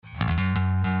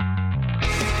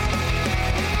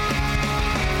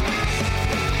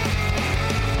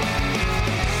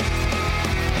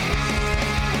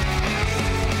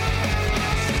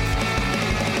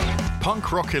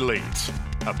Rock Elite,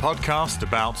 a podcast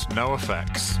about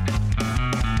NoFX.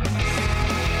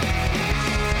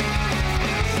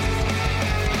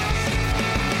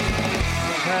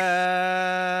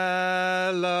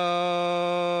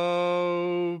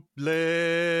 Hello,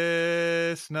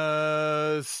 listeners.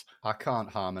 I can't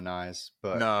harmonise,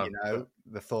 but No,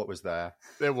 the thought was there.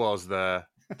 It was there.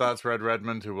 That's Red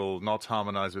Redmond, who will not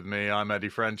harmonise with me. I'm Eddie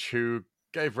French, who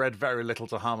gave Red very little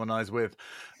to harmonise with.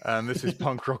 And this is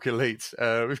Punk Rock Elite.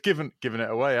 We've given it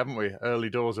away, haven't we? Early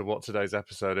doors of what today's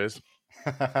episode is.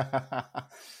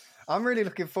 I'm really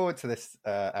looking forward to this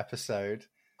episode.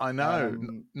 I know,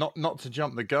 not to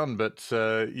jump the gun, but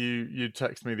you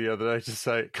texted me the other day to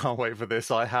say, can't wait for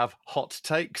this. I have hot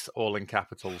takes, all in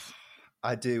capitals.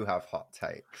 I do have hot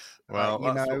takes. Well,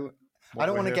 I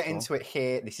don't want to get into it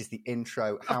here. This is the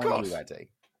intro. How are you, Eddie?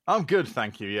 I'm good,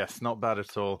 thank you. Yes, not bad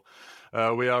at all.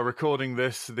 We are recording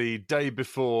this the day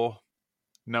before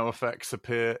NoFX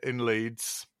appear in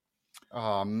Leeds.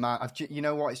 Oh, man. You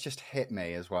know what? It's just hit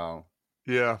me as well.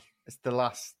 Yeah. It's the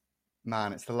last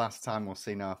time we'll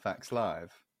see NoFX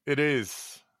live. It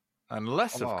is.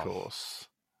 Unless, of course,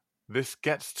 this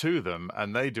gets to them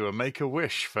and they do a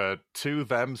make-a-wish for two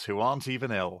thems who aren't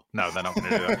even ill. No, they're not going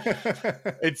to do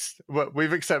that.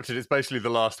 We've accepted it's basically the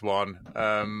last one.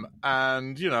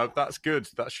 And, that's good.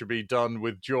 That should be done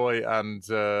with joy and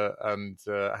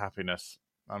happiness.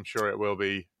 I'm sure it will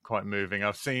be quite moving.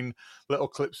 I've seen little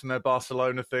clips from their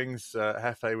Barcelona things.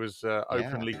 Jefe was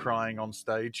openly crying on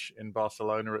stage in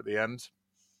Barcelona at the end.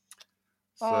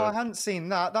 So, I hadn't seen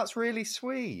that. That's really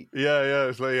sweet. Yeah.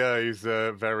 It's like, he's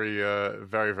very,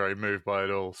 very, very moved by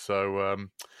it all. So,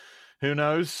 who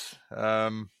knows? I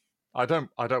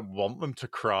don't want them to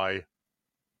cry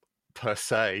per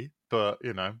se, but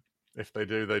if they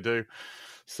do, they do.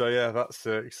 So yeah, that's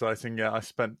exciting. Yeah, I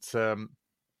spent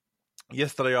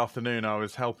yesterday afternoon. I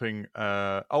was helping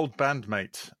old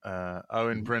bandmate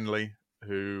Owen Brindley,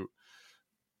 who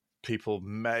people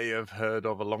may have heard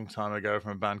of a long time ago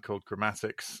from a band called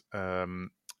Grammatics,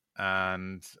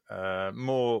 and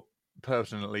more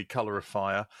pertinently Colour of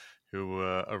Fire, who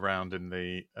were around in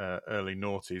the early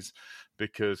noughties,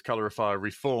 because Colour of Fire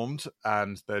reformed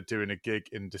and they're doing a gig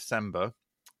in December,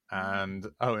 and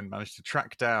Owen managed to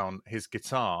track down his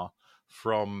guitar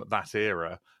from that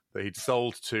era that he'd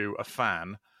sold to a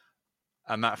fan,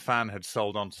 and that fan had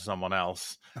sold on to someone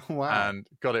else. Wow. And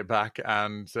got it back,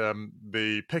 and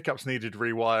the pickups needed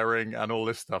rewiring and all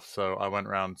this stuff, so I went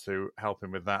round to help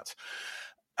him with that.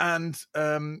 And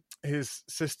his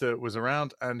sister was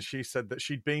around, and she said that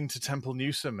she'd been to Temple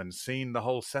Newsome and seen the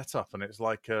whole setup, and it's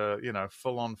like a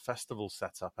full-on festival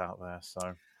setup out there.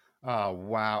 So, oh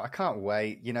wow, I can't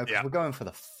wait. Because we're going for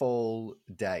the full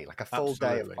day, like a full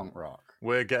day of punk rock.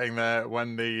 We're getting there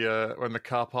when the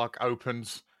car park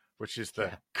opens, which is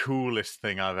the coolest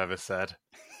thing I've ever said.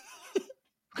 I'm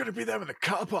going to be there when the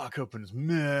car park opens,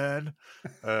 man.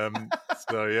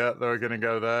 So, yeah, they're going to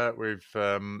go there. We've,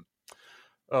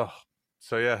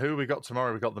 who we got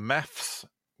tomorrow? We've got the Meths.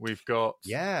 We've got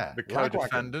the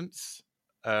Co-Defendants.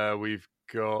 We've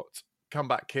got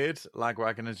Comeback Kid,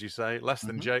 Lagwagon, as you say, Less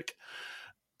Than Jake,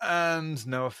 and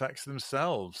NoFX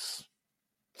themselves.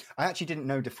 I actually didn't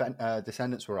know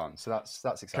Descendants were on, so that's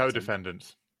exciting.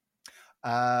 Co-Defendants.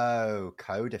 Oh,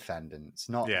 Co-Defendants,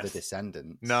 not the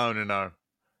Descendants. No.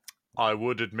 I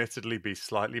would admittedly be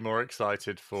slightly more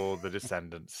excited for the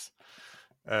Descendants.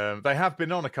 They have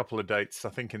been on a couple of dates, I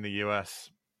think, in the US.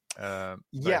 I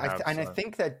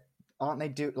think aren't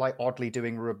they oddly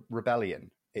doing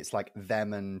Rebellion? It's like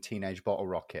them and Teenage Bottle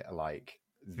Rocket are like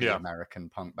the American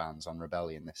punk bands on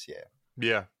Rebellion this year.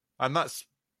 Yeah, and that's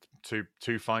two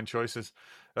fine choices.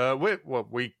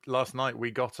 Last night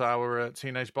we got our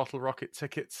Teenage Bottle Rocket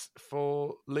tickets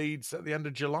for Leeds at the end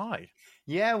of July.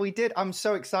 Yeah, we did. I'm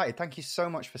so excited. Thank you so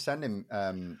much for sending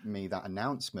me that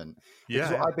announcement.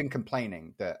 Because I've been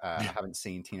complaining that I haven't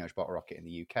seen Teenage Bottle Rocket in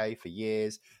the UK for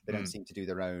years. They don't seem to do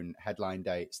their own headline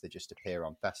dates. They just appear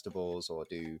on festivals or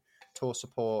do tour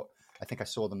support. I think I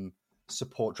saw them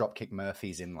support Dropkick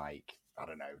Murphys in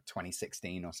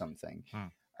 2016 or something.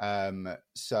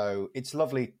 So it's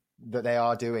lovely that they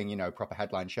are doing, proper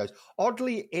headline shows.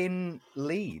 Oddly in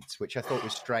Leeds, which I thought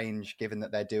was strange, given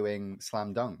that they're doing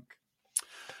Slam Dunk.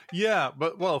 Yeah,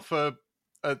 but for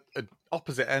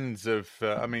opposite ends of,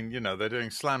 they're doing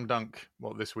Slam Dunk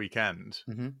this weekend,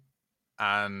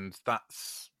 and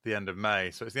that's the end of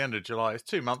May, so it's the end of July. It's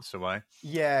 2 months away.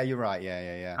 Yeah, you're right.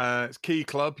 Yeah. It's Key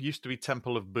Club, used to be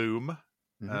Temple of Boom,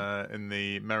 in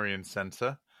the Merrion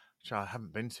Centre, which I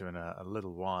haven't been to in a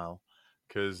little while,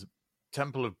 because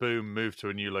Temple of Boom moved to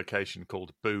a new location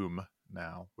called Boom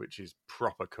now, which is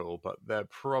proper cool, but they're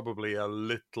probably a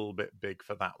little bit big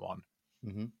for that one.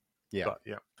 Mm-hmm. Yeah. But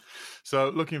yeah. So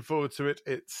looking forward to it.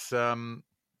 It's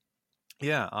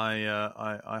yeah,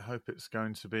 I hope it's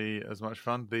going to be as much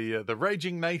fun. The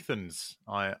Raging Nathans.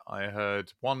 I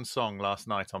heard one song last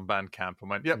night on Bandcamp and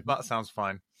went, "Yep, that sounds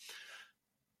fine."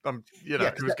 You know,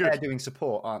 it was good. They're doing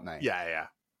support, aren't they? Yeah.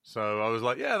 So I was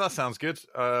like, "Yeah, that sounds good."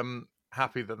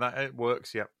 Happy that it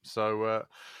works. Yep. So,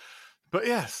 but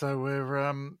yeah, so we're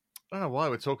I don't know why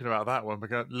we're talking about that one.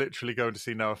 We're literally going to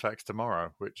see NoFX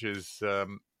tomorrow, which is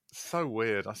so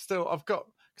weird. I've got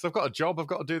a job I've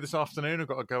got to do this afternoon. I've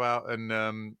got to go out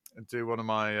and do one of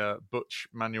my butch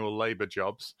manual labour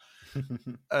jobs,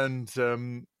 and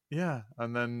yeah,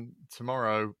 and then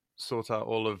tomorrow sort out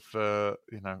all of a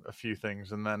few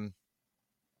things, and then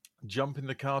jump in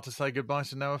the car to say goodbye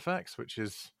to NoFX, which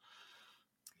is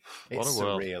it's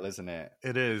surreal, isn't it?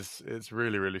 It is. It's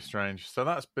really, really strange. So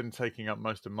that's been taking up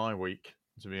most of my week,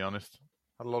 to be honest.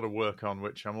 Had a lot of work on,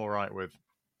 which I'm all right with,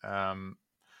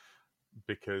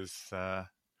 because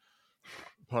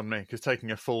pardon me, because taking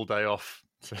a full day off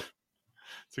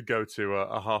to go to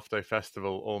a half-day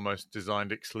festival almost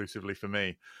designed exclusively for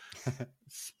me,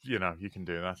 you can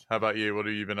do that. How about you? What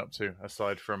have you been up to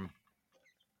aside from?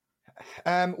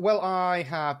 Well, I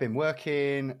have been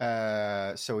working.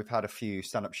 So we've had a few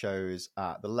stand-up shows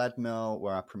at the Lead Mill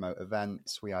where I promote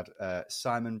events. We had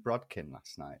Simon Brodkin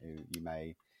last night, who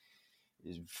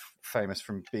is famous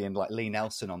from being like Lee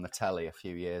Nelson on the telly a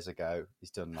few years ago. He's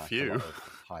done like a lot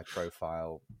of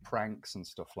high-profile pranks and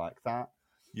stuff like that.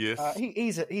 Yes,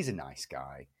 he's a nice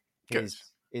guy. Good.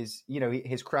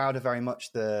 His crowd are very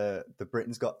much the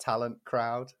Britain's Got Talent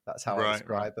crowd. That's how I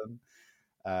describe them.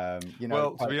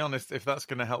 Well, to be honest, if that's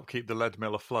going to help keep the Lead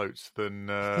Mill afloat, then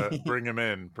bring him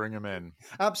in.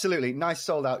 Absolutely. Nice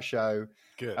sold out show.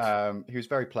 Good. He was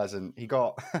very pleasant. He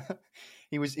got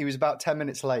he was about 10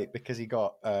 minutes late because he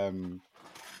got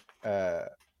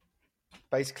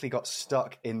basically got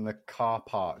stuck in the car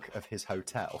park of his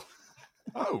hotel.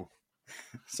 Oh.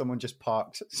 Someone just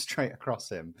parked straight across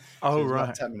him. Oh, so he was right.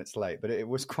 about 10 minutes late, but it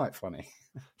was quite funny.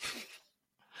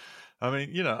 I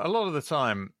mean, a lot of the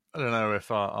time, I don't know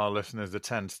if our listeners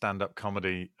attend stand-up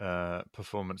comedy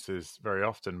performances very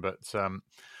often, but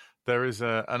there is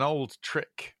an old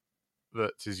trick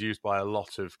that is used by a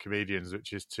lot of comedians,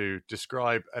 which is to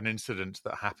describe an incident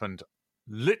that happened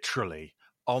literally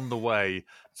on the way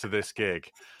to this gig.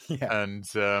 Yeah.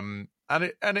 And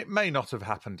it may not have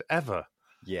happened ever.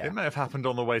 Yeah. It may have happened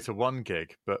on the way to one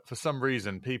gig, but for some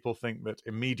reason, people think that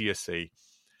immediacy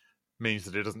means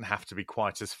that it doesn't have to be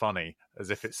quite as funny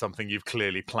as if it's something you've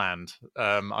clearly planned.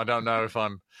 I don't know if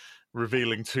I'm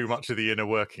revealing too much of the inner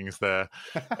workings there.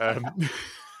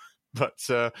 But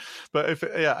if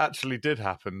it actually did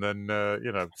happen, then,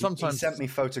 sometimes... He sent me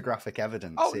photographic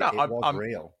evidence. Oh, no, it was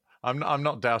real. I'm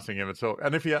not doubting him at all.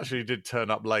 And if he actually did turn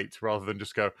up late, rather than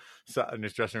just sat in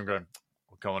his dressing room going,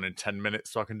 I'll go on in 10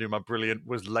 minutes so I can do my brilliant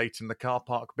was late in the car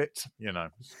park bit, no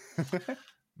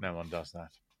one does that.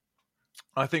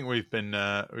 I think we've been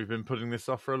putting this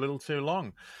off for a little too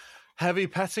long. Heavy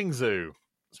Petting Zoo.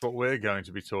 That's what we're going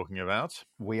to be talking about.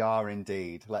 We are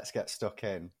indeed. Let's get stuck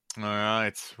in. All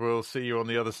right. We'll see you on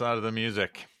the other side of the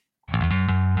music.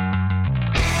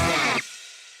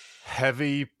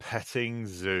 Heavy Petting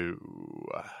Zoo.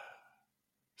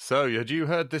 So, had you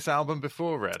heard this album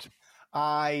before, Red?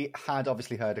 I had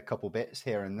obviously heard a couple bits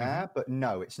here and there, but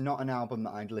no, it's not an album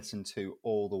that I'd listened to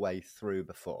all the way through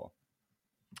before.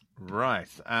 Right,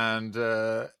 and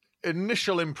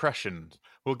initial impressions.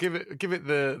 We'll give it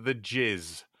the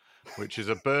jizz, which is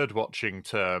a bird watching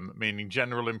term meaning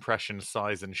general impression,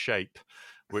 size, and shape,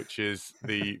 which is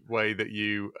the way that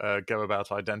you go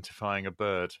about identifying a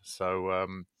bird. So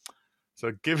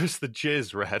give us the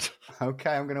jizz, Red.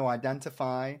 Okay, I'm going to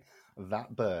identify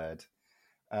that bird.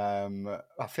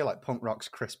 I feel like punk rock's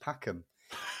Chris Packham.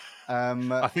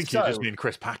 I think you just mean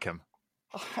Chris Packham.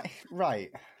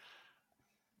 Right.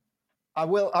 I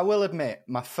will admit,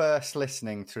 my first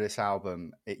listening to this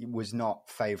album, it was not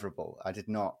favourable. I did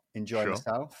not enjoy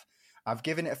myself. I've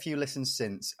given it a few listens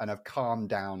since, and I've calmed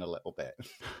down a little bit.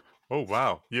 Oh,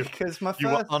 wow. You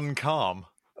were uncalm.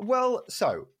 Well,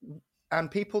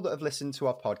 and people that have listened to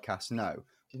our podcast know,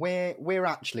 we're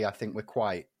actually, I think we're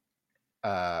quite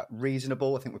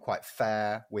reasonable. I think we're quite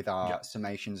fair with our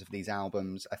summations of these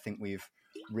albums. I think we've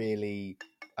really...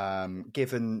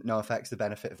 given NoFX the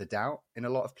benefit of the doubt in a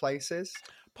lot of places.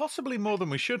 Possibly more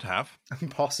than we should have.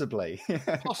 Possibly.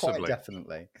 Quite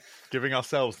definitely. Giving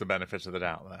ourselves the benefit of the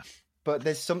doubt there. But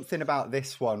there's something about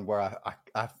this one where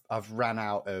I've ran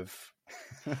out of...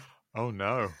 Oh,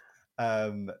 no. I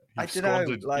don't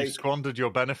know. Like, you've squandered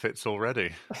your benefits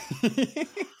already.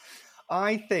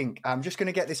 I think I'm just going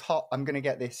to get this hot. I'm going to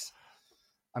get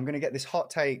this hot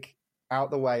take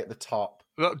out the way at the top.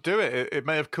 Look, do it. It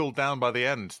may have cooled down by the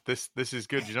end. This is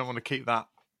good. You don't want to keep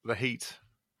the heat.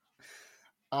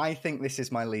 I think this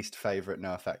is my least favorite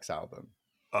NoFX album.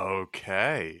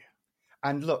 Okay.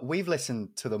 And look, we've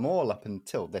listened to them all up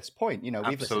until this point. You know,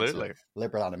 we've listened to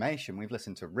Liberal Animation, we've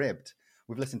listened to Ribbed,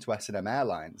 we've listened to S&M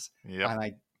Airlines, and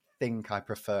I think I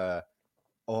prefer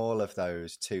all of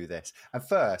those to this. And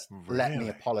first, let me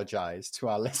apologize to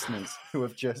our listeners who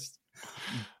have just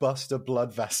bust a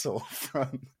blood vessel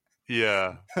from...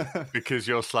 Yeah, because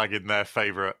you're slagging their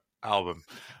favorite album.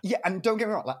 Yeah, and don't get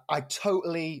me wrong, like,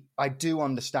 I do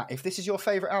understand. If this is your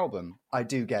favorite album, I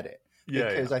do get it.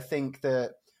 Because I think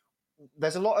that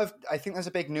there's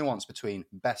a big nuance between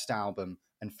best album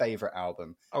and favorite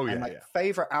album. Oh, yeah. And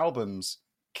favorite albums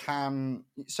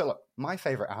so look, my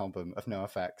favorite album of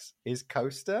NoFX is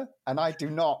Coaster, and I do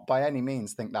not by any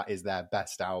means think that is their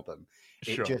best album.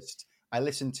 Sure. I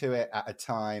listened to it at a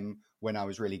time when I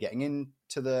was really getting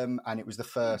into them, and it was the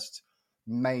first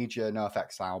major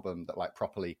NoFX album that like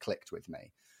properly clicked with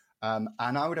me. And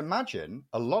I would imagine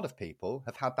a lot of people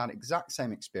have had that exact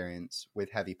same experience with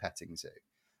Heavy Petting Zoo.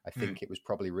 I think it was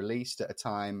probably released at a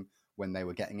time when they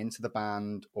were getting into the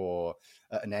band or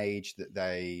at an age that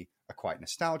they are quite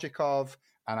nostalgic of.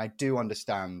 And I do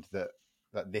understand that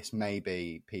this may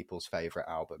be people's favorite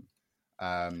album.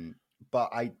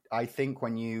 But I think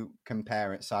when you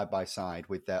compare it side by side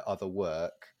with their other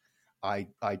work, I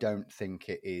don't think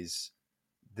it is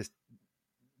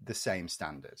the same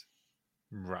standard.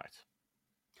 Right.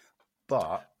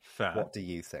 But fair. What do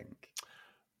you think?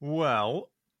 Well,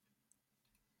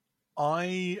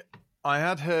 I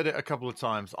had heard it a couple of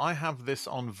times. I have this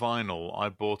on vinyl. I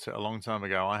bought it a long time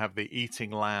ago. I have the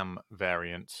Eating Lamb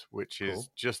variant, which is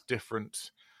just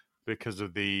different because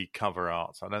of the cover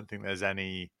art. I don't think there's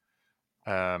any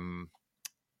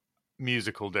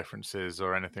musical differences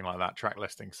or anything like that, track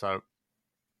listing. So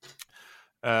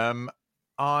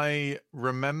I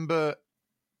remember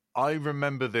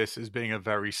this as being a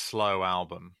very slow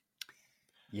album.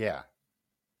 Yeah.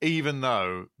 Even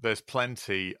though there's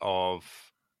plenty of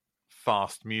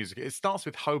fast music. It starts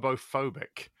with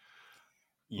Hobophobic.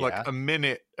 Yeah. Like a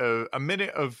minute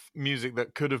of music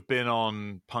that could have been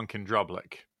on Punk in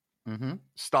Drublic. Mm-hmm.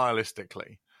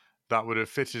 Stylistically. That would have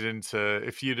fitted into,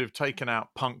 if you'd have taken out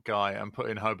Punk Guy and put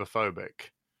in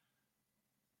Hobophobic,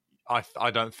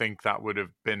 I don't think that would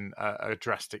have been a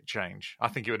drastic change. I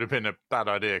think it would have been a bad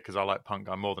idea because I like Punk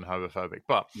Guy more than Hobophobic.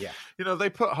 But, they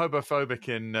put Hobophobic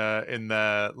in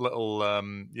their little,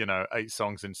 8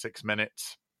 songs in 6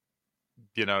 minutes,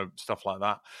 stuff like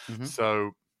that. Mm-hmm.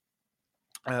 So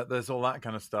there's all that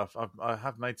kind of stuff. I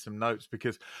have made some notes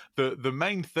because the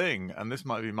main thing, and this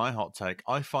might be my hot take,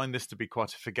 I find this to be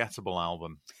quite a forgettable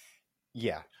album.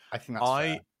 Yeah, I think that's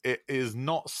fair. It is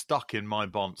not stuck in my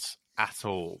bonds at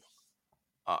all.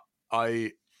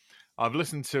 I've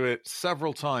listened to it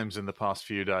several times in the past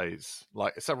few days,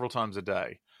 like several times a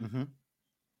day. Mm-hmm.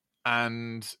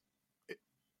 And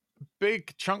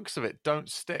big chunks of it don't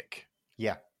stick.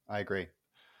 Yeah, I agree.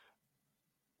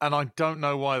 And I don't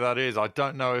know why that is. I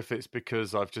don't know if it's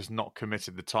because I've just not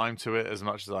committed the time to it as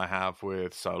much as I have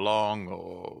with So Long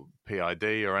or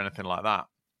PID or anything like that.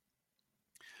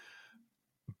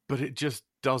 But it just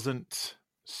doesn't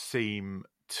seem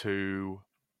to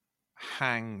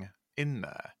hang in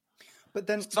there. But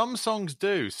then some songs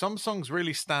do. Some songs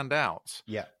really stand out.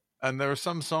 Yeah. And there are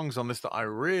some songs on this that I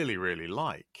really, really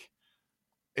like.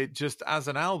 It just, as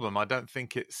an album, I don't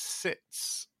think it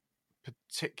sits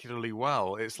particularly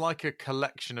well. It's like a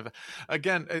collection of,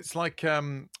 again, it's like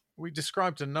we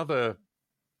described another,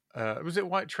 was it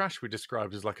White Trash we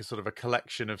described as like a sort of a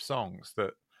collection of songs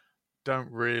that don't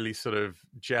really sort of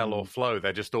gel or flow.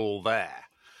 They're just all there.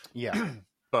 Yeah.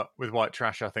 But with White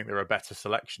Trash, I think they're a better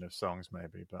selection of songs,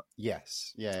 maybe. But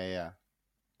yes, yeah.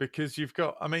 Because you've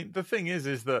got, I mean, the thing is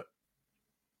that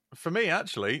for me,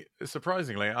 actually,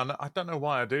 surprisingly, and I don't know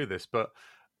why I do this, but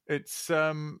it's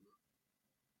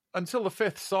until the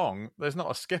 5th song, there's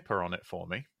not a skipper on it for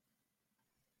me.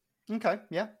 Okay,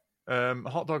 yeah.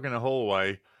 Hot Dog in a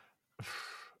Hallway.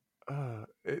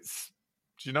 It's,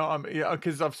 do you know what I mean? Yeah,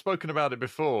 because I've spoken about it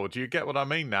before. Do you get what I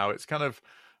mean now? It's kind of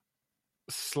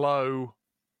slow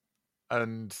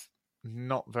and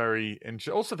not very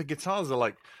also the guitars are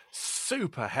like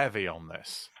super heavy on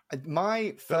this.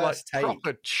 My first take,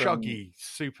 proper chuggy,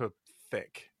 super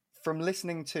thick. From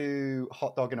listening to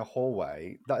Hot Dog in a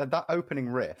Hallway, that opening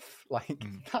riff, like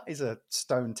that is a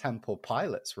Stone Temple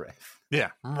Pilots riff. Yeah.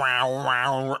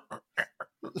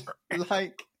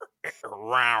 Like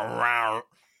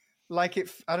like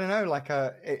I don't know, like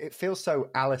it feels so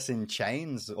Alice in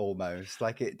Chains almost.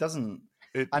 Like it doesn't.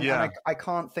 I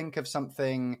can't think of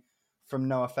something from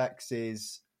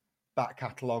NoFX's back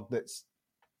catalogue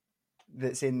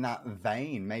that's in that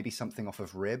vein. Maybe something off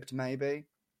of Ribbed, maybe.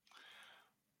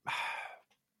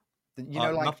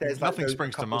 Like there's like nothing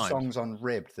springs a couple to mind. Songs on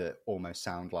Ribbed that almost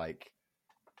sound like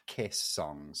Kiss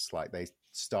songs. Like they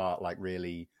start like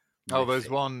really. Oh, there's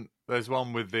one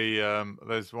with the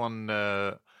there's one.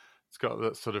 It's got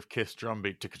that sort of Kiss drum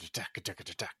beat.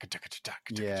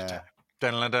 Yeah.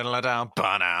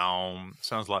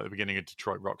 Sounds like the beginning of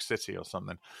Detroit Rock City or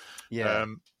something. Yeah.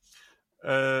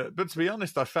 But to be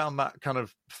honest, I found that kind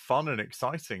of fun and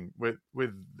exciting with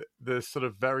the sort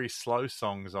of very slow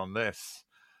songs on this.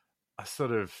 I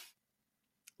sort of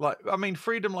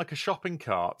Freedom Like a Shopping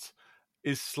Cart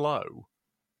is slow,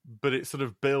 but it sort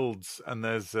of builds and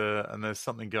there's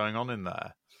something going on in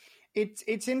there.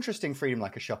 It's interesting, Freedom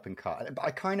Like a Shopping Cart.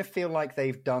 I kind of feel like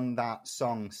they've done that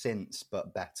song since,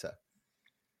 but better.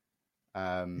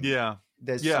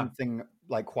 There's something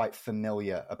like quite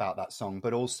familiar about that song,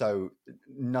 but also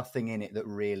nothing in it that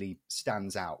really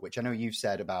stands out, which I know you've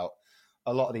said about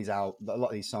a lot of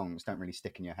these songs don't really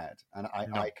stick in your head. And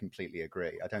I completely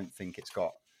agree. I don't think it's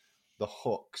got the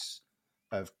hooks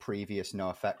of previous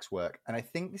NoFX work. And I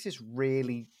think this is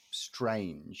really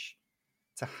strange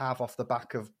to have off the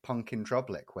back of Punk in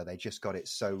Drublic, where they just got it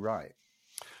so right.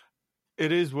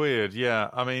 It is weird, yeah.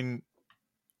 I mean,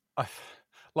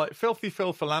 like Filthy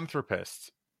Phil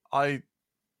Philanthropist,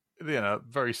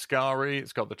 very scary.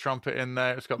 It's got the trumpet in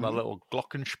there. It's got that little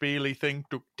glockenspiely thing,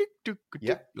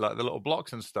 like the little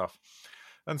blocks and stuff.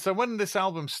 And so when this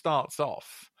album starts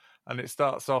off, and it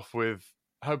starts off with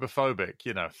Homophobic,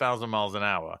 1,000 miles an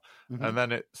hour, and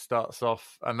then it starts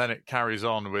off, and then it carries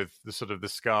on with the sort of the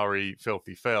scary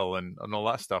Filthy Phil and all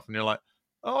that stuff, and you're like,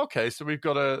 oh, okay, so we've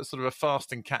got a sort of a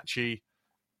fast and catchy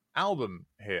album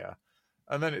here.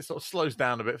 And then it sort of slows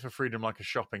down a bit for Freedom Like a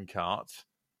Shopping Cart.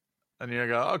 And you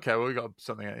go, okay, well, we got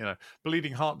something,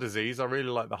 Bleeding Heart Disease. I really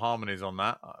like the harmonies on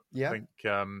that. I think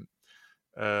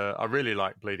I really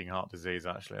like Bleeding Heart Disease,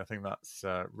 actually. I think that's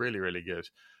really, really good.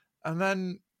 And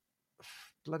then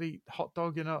bloody Hot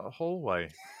Dog in a Hallway.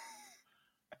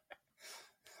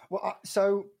 Well,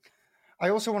 so I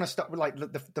also want to start with like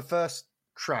the first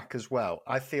track as well.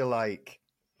 I feel like,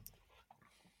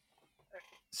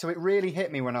 so it really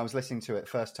hit me when I was listening to it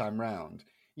first time round.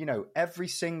 Every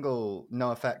single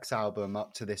NoFX album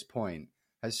up to this point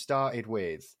has started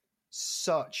with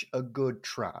such a good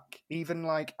track. Even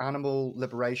like Animal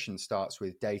Liberation starts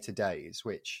with Day to Days,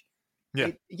 which,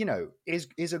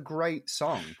 is a great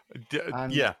song.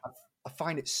 And I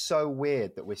find it so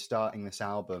weird that we're starting this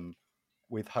album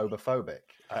with Homophobic.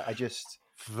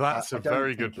 That's a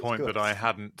very good point that I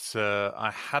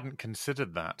hadn't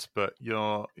considered that, but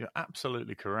you're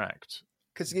absolutely correct.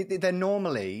 Because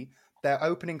their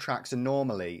opening tracks are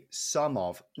normally some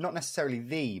of, not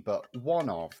necessarily but one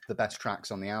of the best tracks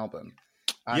on the album.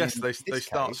 And yes, they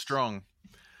start strong.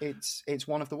 It's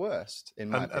one of the worst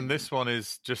in my opinion. And this one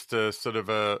is just a sort of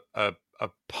a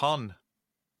pun.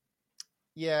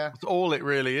 Yeah, that's all it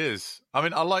really is. I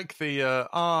mean, I like the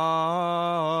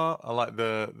I like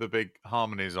the big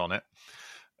harmonies on it.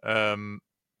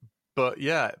 But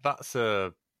yeah, that's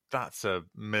a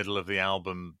middle of the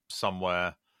album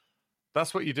somewhere.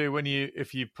 That's what you do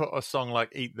if you put a song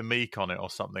like Eat the Meek on it or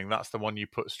something. That's the one you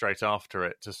put straight after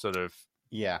it to sort of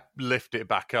lift it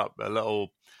back up a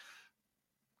little.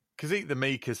 Because Eat the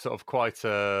Meek is sort of quite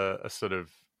a sort of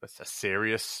a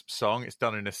serious song. It's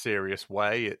done in a serious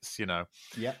way. It's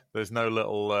there's no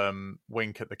little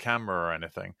wink at the camera or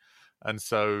anything. And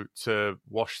so to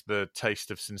wash the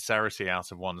taste of sincerity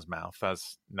out of one's mouth,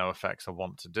 as NoFX I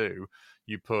want to do,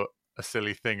 you put a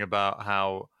silly thing about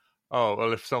how, oh,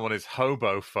 well, if someone is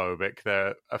hobophobic,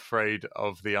 they're afraid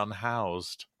of the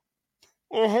unhoused.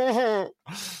 So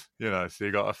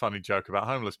you got a funny joke about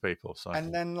homeless people. So.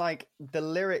 And then, like, the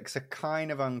lyrics are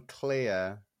kind of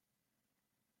unclear.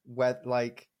 Where,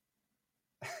 like,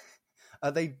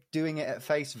 are they doing it at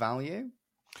face value?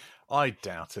 I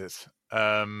doubt it.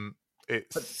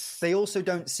 But they also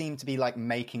don't seem to be, like,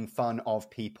 making fun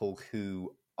of people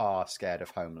who are scared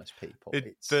of homeless people.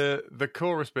 The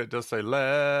chorus bit does say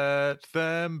 "Let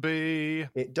them be."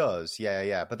 It does,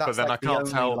 yeah. But that's like the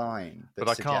only line. But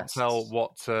I can't tell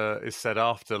what is said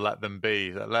after "Let them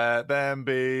be." Let them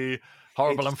be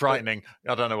horrible and frightening.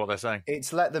 I don't know what they're saying.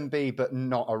 It's "Let them be," but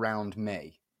not around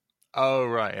me. Oh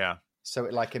right, yeah. So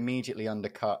it like immediately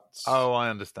undercuts. Oh, I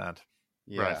understand.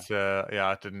 Yeah. Right.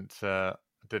 I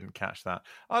didn't catch that.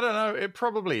 I don't know. It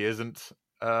probably isn't.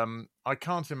 I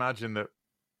can't imagine that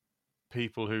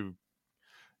people who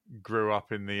grew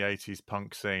up in the 80s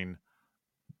punk scene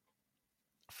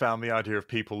found the idea of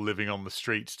people living on the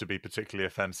streets to be particularly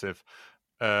offensive.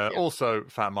 Also,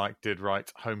 Fat Mike did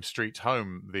write Home Street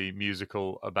Home, the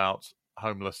musical about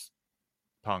homeless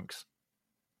punks.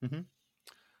 Mm-hmm.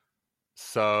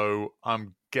 So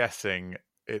I'm guessing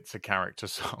it's a character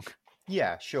song.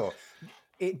 Yeah, sure.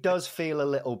 It does feel a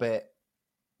little bit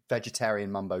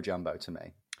vegetarian mumbo jumbo to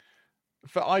me.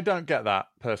 I don't get that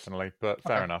personally, but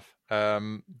fair enough.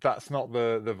 That's not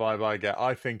the vibe I get.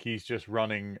 I think he's just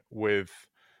running with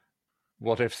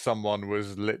what if someone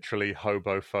was literally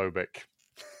hobophobic.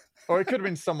 Or it could have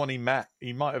been someone he met.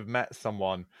 He might have met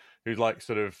someone who, like,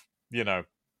 sort of, you know,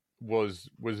 was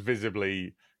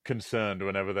visibly concerned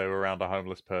whenever they were around a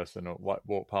homeless person or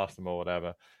walked past them or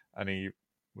whatever. And he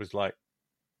was like,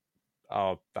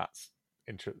 oh, that's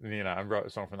interesting, you know, and wrote a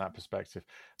song from that perspective.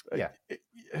 Yeah.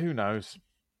 Who knows?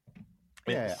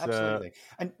 Yeah, absolutely.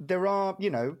 And there are,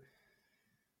 you know,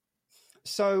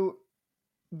 so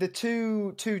the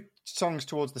two songs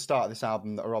towards the start of this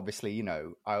album that are obviously, you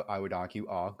know, I would argue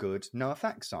are good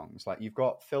NoFX songs. Like you've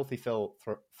got Filthy Phil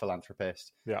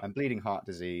Philanthropist and Bleeding Heart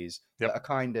Disease that are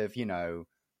kind of, you know,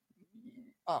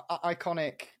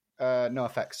 iconic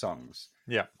NoFX songs.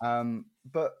 Yeah.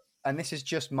 But, and this is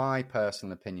just my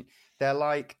personal opinion, they're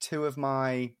like two of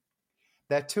my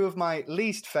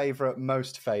least favorite,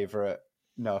 most favorite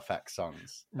NoFX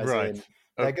songs. Right.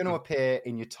 They're going to appear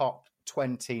in your top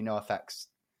 20 NoFX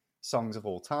songs of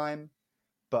all time,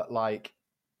 but like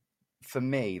for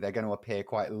me, they're going to appear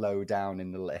quite low down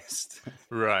in the list.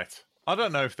 Right. I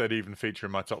don't know if they'd even feature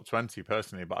in my top 20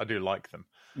 personally, but I do like them.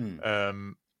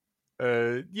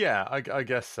 Yeah, I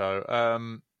guess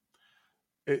so.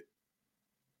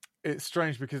 It's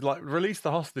strange because, like, Release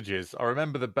the Hostages, I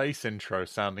remember the bass intro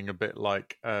sounding a bit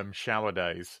like Shower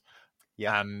Days.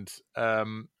 Yeah. And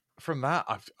from that,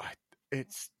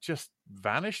 it's just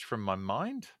vanished from my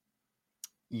mind.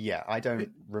 Yeah, I don't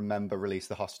remember Release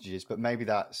the Hostages, but maybe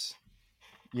that's,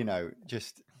 you know,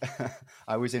 just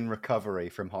I was in recovery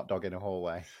from Hot Dog in a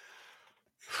Hallway.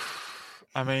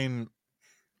 I mean,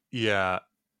 yeah,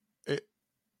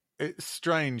 it's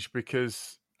strange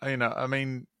because, you know, I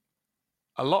mean,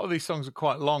 a lot of these songs are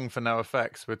quite long for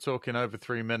NoFX. We're talking over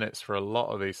 3 minutes for a lot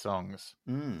of these songs.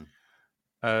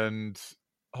 And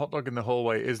Hot Dog in the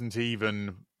Hallway isn't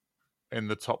even in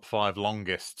the top 5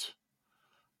 longest,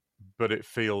 but it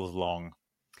feels long.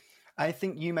 I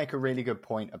think you make a really good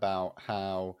point about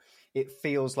how it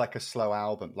feels like a slow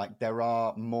album. Like there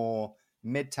are more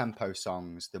mid-tempo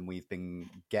songs than we've been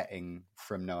getting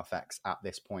from NoFX at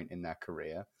this point in their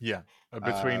career. Yeah,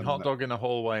 between Hot Dog in a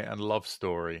Hallway and Love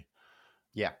Story.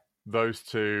 Yeah. Those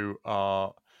two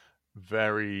are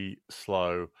very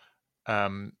slow.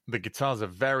 The guitars are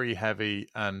very heavy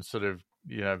and sort of,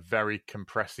 you know, very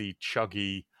compressy,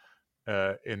 chuggy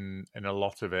in a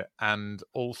lot of it. And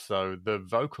also the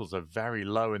vocals are very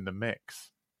low in the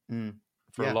mix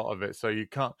for a lot of it. So you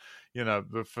can't, you know,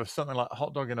 for something like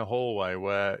Hot Dog in a Hallway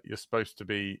where you're supposed to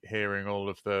be hearing all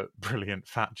of the brilliant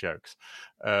fat jokes,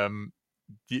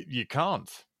 you can't.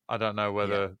 I don't know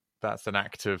whether that's an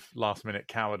act of last minute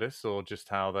cowardice or just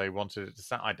how they wanted it to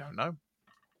sound. I don't know.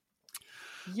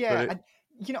 Yeah, and,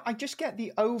 you know, I just get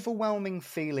the overwhelming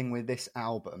feeling with this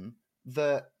album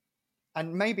that,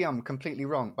 and maybe I'm completely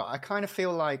wrong, but I kind of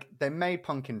feel like they made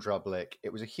Punk in Drublic.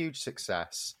 It was a huge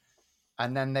success.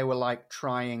 And then they were like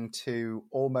trying to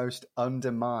almost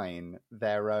undermine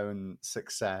their own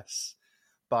success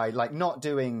by like not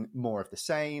doing more of the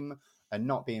same and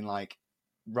not being like,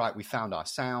 right, we found our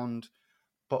sound,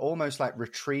 but almost like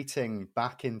retreating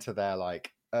back into their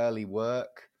like early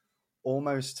work,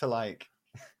 almost to like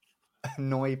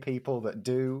annoy people that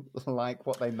do like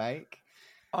what they make.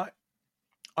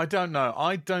 I don't know.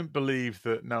 I don't believe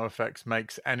that NoFX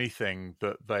makes anything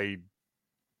that they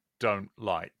don't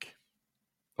like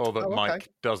or that Mike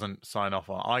doesn't sign off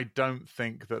on. I don't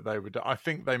think that they would. I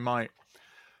think they might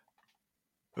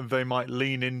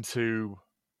lean into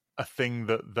a thing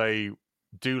that they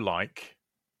do like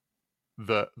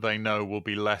that they know will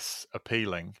be less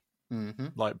appealing,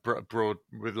 like broad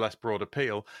with less broad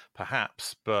appeal,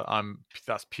 perhaps. But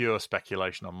that's pure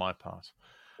speculation on my part.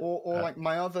 Or like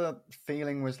my other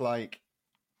feeling was like,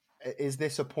 is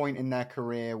this a point in their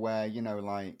career where, you know,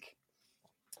 like,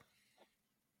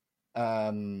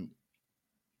 I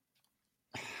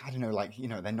don't know, like, you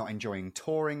know, they're not enjoying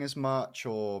touring as much,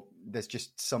 or there's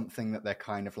just something that they're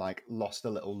kind of like lost a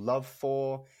little love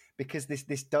for, because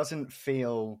this doesn't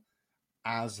feel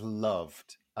as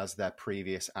loved as their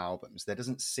previous albums. There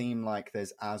doesn't seem like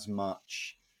there's as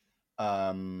much,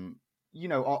 you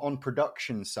know, on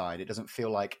production side, it doesn't feel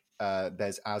like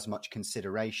there's as much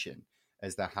consideration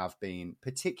as there have been,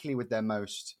 particularly with their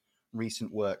most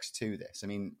recent works to this. I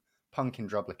mean, Punk in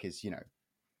Drublic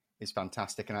is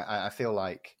fantastic, and I feel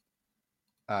like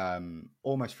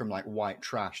almost from like White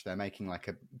Trash, they're making like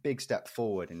a big step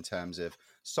forward in terms of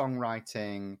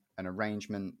songwriting and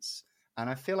arrangements, and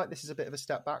I feel like this is a bit of a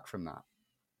step back from that.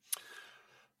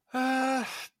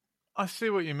 I see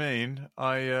what you mean.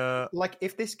 Like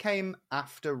if this came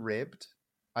after Ribbed,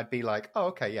 I'd be like, oh,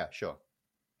 okay, yeah, sure.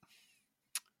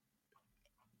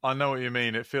 I know what you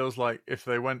mean. It feels like if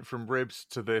they went from Ribs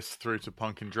to this through to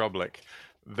Punk in Drublic,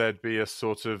 there'd be a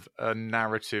sort of a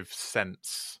narrative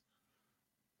sense,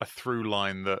 a through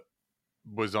line that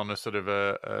was on a sort of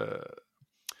a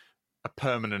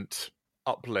permanent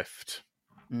uplift,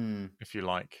 if you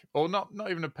like, or not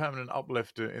even a permanent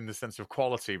uplift in the sense of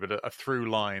quality, but a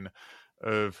through line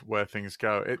of where things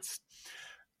go.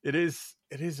 It is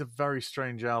a very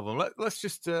strange album. Let's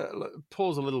just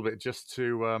pause a little bit just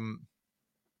to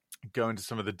go into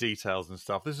some of the details and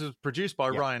stuff. This is produced by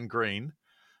Ryan Green,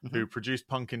 who produced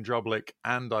Punk in Drublic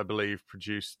and I believe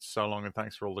produced So Long and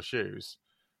Thanks for All the Shoes.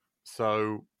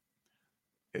 So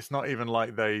it's not even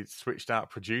like they switched out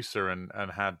producer and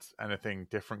had anything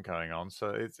different going on. So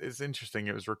it's interesting.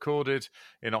 It was recorded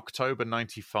in October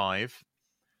 95.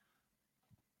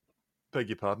 Beg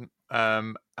your pardon.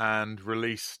 And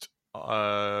released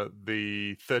the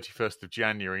 31st of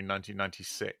January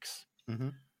 1996. Mm-hmm.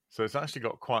 So it's actually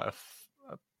got quite a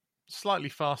slightly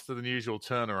faster than usual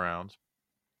turnaround.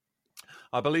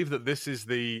 I believe that this is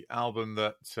the album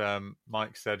that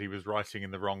Mike said he was writing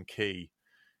in the wrong key.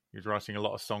 He was writing a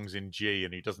lot of songs in G,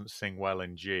 and he doesn't sing well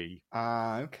in G.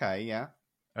 Okay, yeah.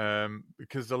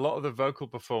 Because a lot of the vocal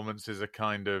performances are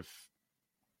kind of,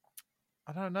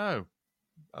 I don't know,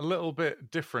 a little bit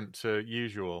different to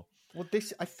usual. Well,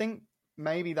 I think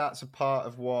maybe that's a part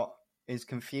of what is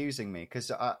confusing me,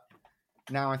 because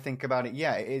now I think about it,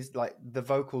 yeah, it is like the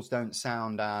vocals don't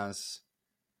sound as...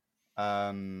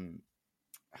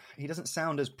 he doesn't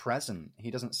sound as present. He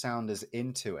doesn't sound as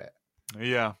into it.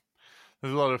 Yeah.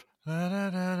 There's a lot of da, da,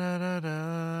 da, da, da,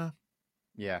 da.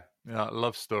 Yeah,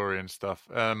 love story and stuff.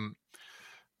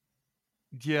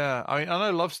 Yeah, I mean, I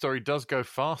know Love Story does go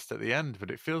fast at the end, but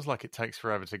it feels like it takes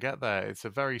forever to get there. It's a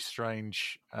very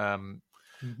strange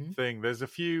thing. There's a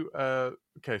few.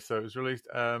 Okay, so it was released.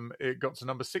 It got to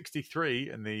number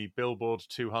 63 in the Billboard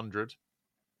 200.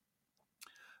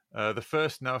 The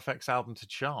first NoFX album to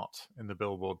chart in the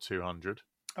Billboard 200.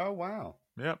 Oh wow!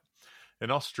 Yep. In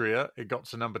Austria, it got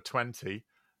to number 20,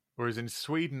 whereas in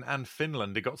Sweden and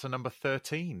Finland, it got to number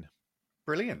 13.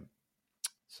 Brilliant.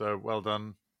 So well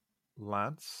done,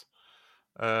 lads.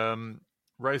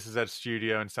 Razor's Edge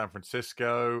Studio in San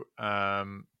Francisco.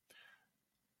 And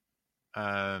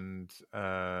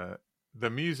the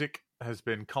music has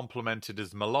been complimented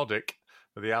as melodic,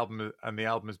 but the album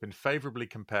has been favorably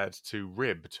compared to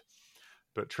Ribbed.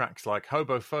 But tracks like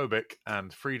Hobophobic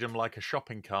and Freedom Like a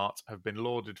Shopping Cart have been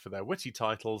lauded for their witty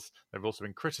titles. They've also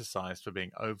been criticised for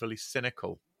being overly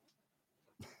cynical.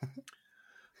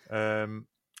 August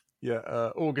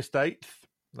 8th,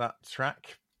 that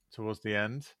track towards the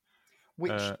end.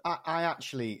 Which I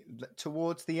actually,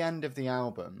 towards the end of the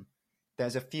album,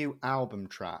 there's a few album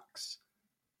tracks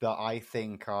that I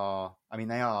think are, I mean,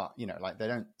 they are, like they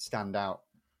don't stand out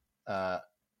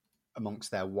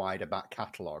amongst their wider back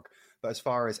catalogue. But as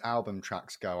far as album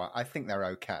tracks go, I think they're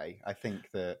okay. I think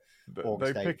that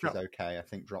August 8th is okay. I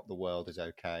think Drop the World is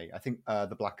okay. I think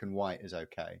The Black and White is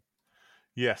okay.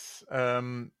 Yes.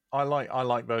 I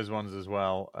like those ones as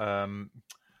well.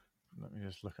 Let me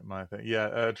just look at my thing.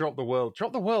 Yeah, Drop the World.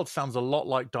 Drop the World sounds a lot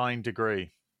like Dying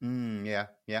Degree. Yeah.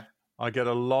 I get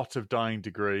a lot of Dying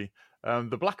Degree.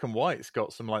 The Black and White's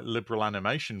got some like liberal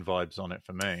animation vibes on it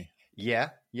for me. Yeah.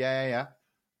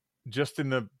 Just in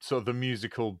the sort of the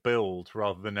musical build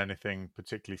rather than anything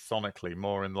particularly sonically,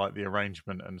 more in like the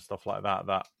arrangement and stuff like that.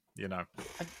 That,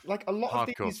 like a lot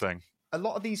hardcore of these thing. A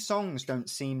lot of these songs don't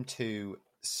seem to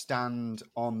stand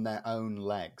on their own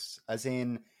legs. As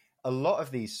in, a lot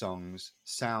of these songs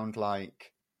sound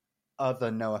like other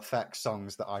NoFX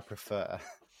songs that I prefer.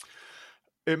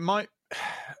 We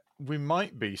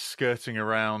might be skirting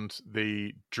around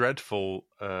the dreadful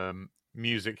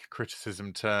music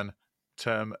criticism term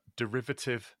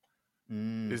derivative.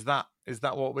 Is that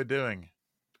what we're doing?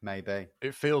 Maybe.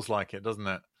 It feels like it, doesn't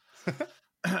it?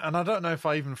 And I don't know if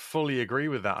I even fully agree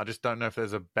with that. I just don't know if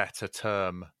there's a better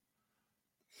term.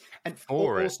 And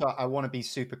also, I want to be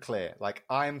super clear. Like,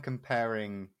 I am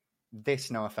comparing this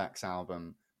NoFX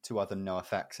album to other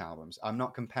NoFX albums. I'm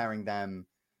not comparing them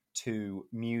to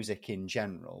music in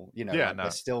general. They're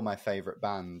still my favorite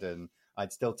band, and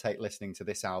I'd still take listening to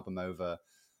this album over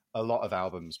a lot of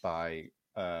albums by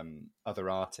other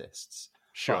artists.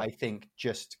 Sure. But I think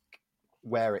just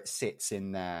where it sits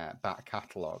in their back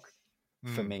catalogue,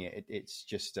 for me, it's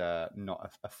just not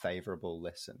a favourable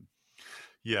listen.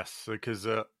 Yes, because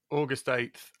August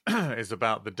 8th is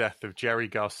about the death of Jerry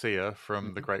Garcia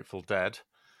from the Grateful Dead.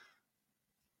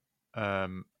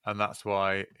 And that's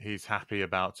why he's happy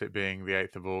about it being the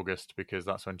 8th of August, because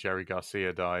that's when Jerry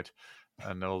Garcia died,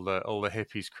 and all the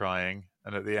hippies crying.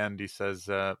 And at the end, he says,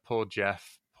 "Poor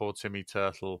Jeff, poor Timmy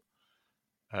Turtle,"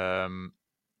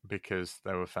 because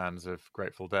they were fans of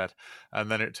Grateful Dead.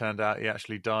 And then it turned out he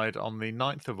actually died on the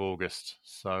 9th of August.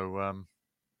 So,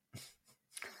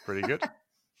 pretty good.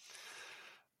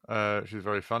 Which is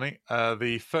very funny.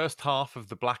 The first half of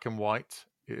the Black and White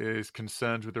is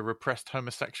concerned with a repressed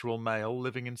homosexual male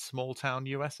living in small town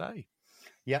USA.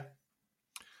 Yeah.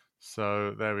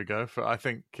 So there we go. I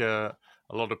think a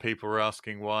lot of people were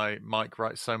asking why Mike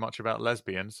writes so much about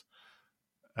lesbians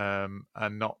and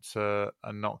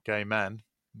not gay men.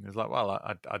 And he's like, well,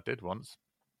 I did once,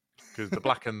 because the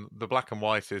black and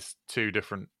white is two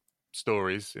different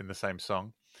stories in the same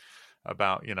song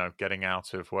about, getting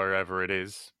out of wherever it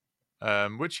is.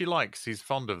 Which he likes. He's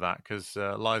fond of that, because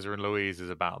Liza and Louise is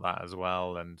about that as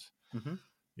well. And,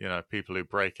 people who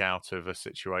break out of a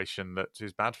situation that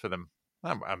is bad for them.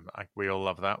 We all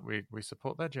love that. We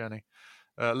support their journey.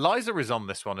 Liza is on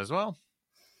this one as well.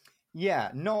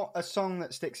 Yeah, not a song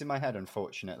that sticks in my head,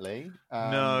 unfortunately.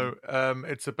 No,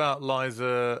 it's about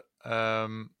Liza.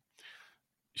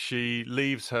 She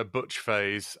leaves her butch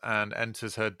phase and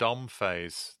enters her dom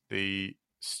phase. The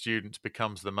student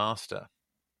becomes the master.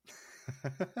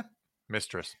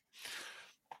 Mistress.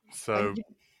 So,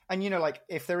 and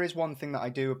if there is one thing that I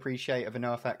do appreciate of a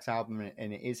NoFX album,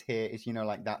 and it is here, is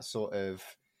that sort of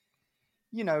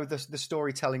the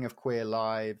storytelling of queer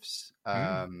lives,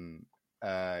 and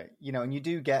you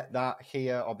do get that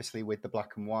here, obviously, with the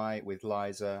Black and White, with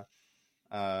Liza,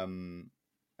 and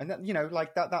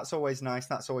that, that's always nice,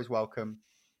 that's always welcome.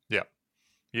 Yeah,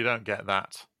 you don't get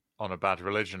that on a Bad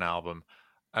Religion album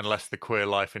unless the queer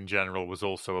life in general was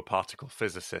also a particle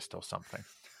physicist or something.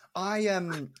 I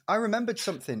remembered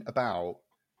something about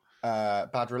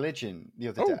Bad Religion the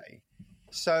other day.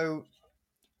 So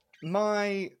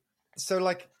when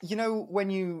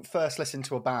you first listen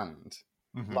to a band,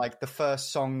 like the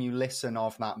first song you listen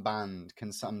of that band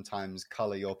can sometimes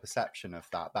colour your perception of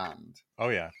that band. Oh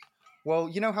yeah. Well,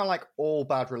 you know how all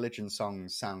Bad Religion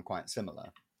songs sound quite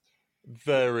similar?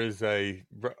 There is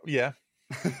yeah.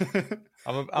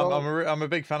 I'm a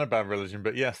big fan of Bad Religion,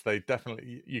 but yes, they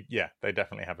definitely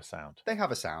have a sound. They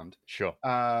have a sound, sure.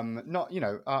 I'm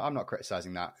not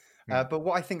criticizing that, but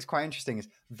what I think is quite interesting is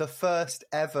the first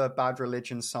ever Bad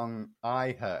Religion song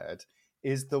I heard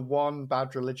is the one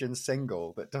Bad Religion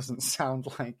single that doesn't sound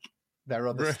like their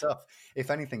other stuff.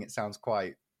 If anything, it sounds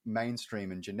quite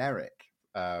mainstream and generic.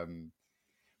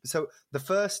 So the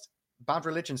first Bad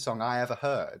Religion song I ever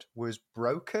heard was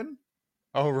Broken.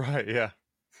 Oh, right, yeah.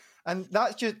 And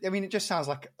that's just, it just sounds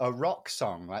like a rock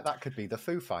song. Like that could be the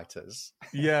Foo Fighters.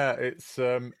 Yeah, it's,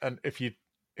 and if you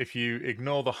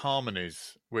ignore the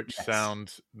harmonies, which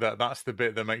sound, that's the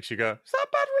bit that makes you go, is that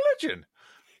Bad Religion?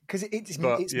 Because it's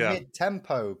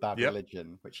mid-tempo Bad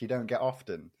Religion, which you don't get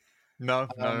often. No.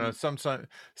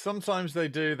 Sometimes they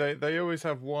do. They always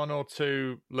have one or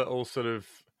two little sort of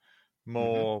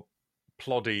more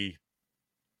ploddy,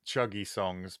 chuggy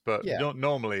songs, but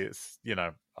normally it's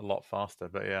a lot faster.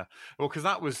 But yeah, well, because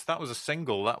that was a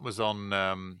single that was on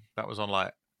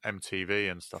like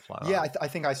MTV and stuff like that. Yeah, I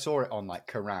think I saw it on like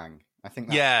Kerrang. I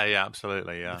think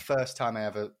absolutely, yeah. The first time I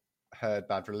ever heard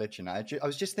Bad Religion, I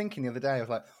was just thinking the other day, I was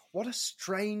like, what a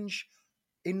strange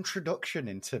introduction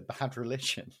into Bad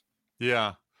Religion.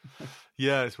 Yeah,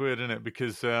 it's weird, isn't it?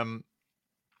 Because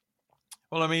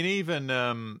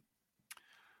even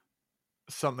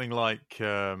something like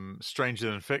Stranger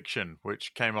Than Fiction,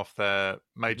 which came off their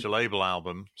major label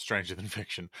album, Stranger Than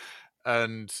Fiction,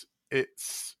 and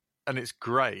it's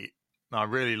great. I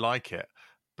really like it,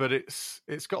 but it's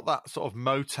got that sort of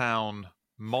Motown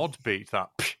mod beat, that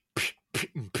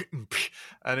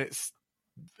and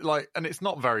it's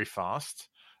not very fast.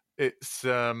 It's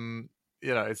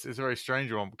it's a very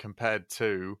strange one compared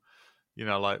to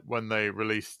like when they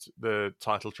released the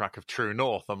title track of True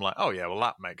North. I'm like, oh yeah, well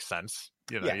that makes sense.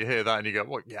 You hear that and you go,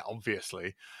 well, yeah,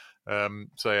 obviously. But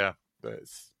I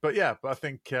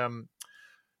think,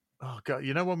 oh God,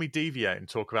 when we deviate and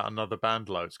talk about another band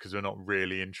loads because we're not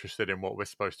really interested in what we're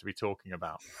supposed to be talking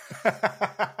about,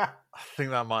 I think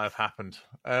that might have happened.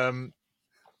 But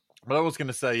I was going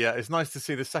to say, it's nice to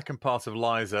see the second part of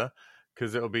Liza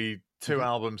because it'll be 2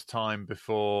 albums time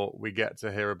before we get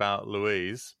to hear about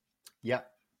Louise. Yeah.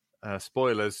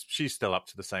 Spoilers, she's still up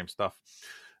to the same stuff.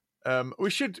 We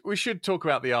should talk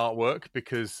about the artwork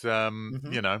because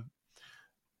you know,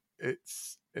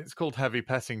 it's called Heavy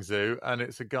Petting Zoo, and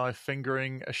it's a guy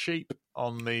fingering a sheep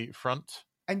on the front.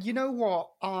 And you know what?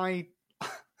 I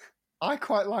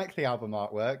quite like the album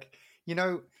artwork. You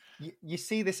know, you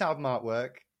see this album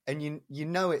artwork, and you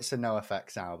know it's a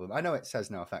NoFX album. I know it says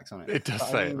NoFX on it. It does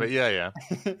say it, but yeah.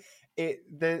 I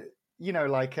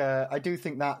do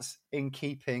think that's in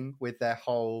keeping with their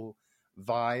whole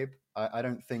vibe. I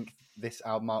don't think this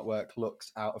album artwork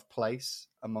looks out of place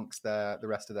amongst the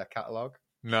rest of their catalogue.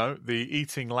 No, the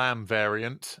Eating Lamb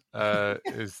variant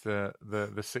is the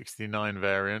 69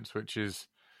 variant, which is,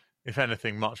 if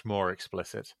anything, much more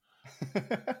explicit.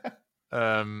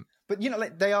 But you know,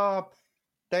 like, they are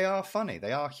funny.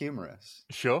 They are humorous.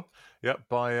 Sure. Yep.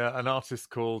 By an artist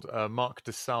called Mark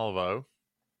DeSalvo.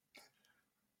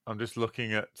 I'm just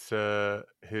looking at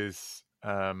his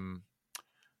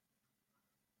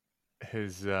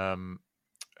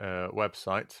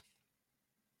website,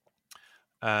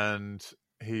 and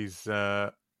he's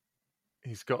got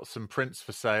some prints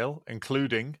for sale,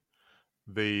 including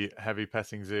the Heavy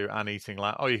Petting Zoo and Eating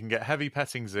Lamb. Oh, you can get Heavy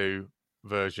Petting Zoo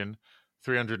version,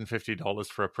 $350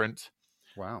 for a print.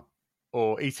 Wow.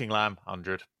 Or Eating Lamb,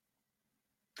 $100.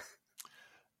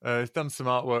 He's done some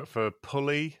artwork for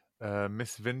Pulley,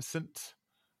 Miss Vincent.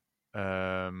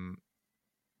 There's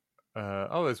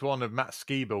one of Matt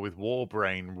Skiba with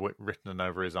Warbrain written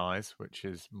over his eyes, which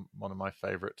is one of my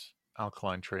favourite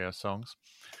Alkaline Trio songs,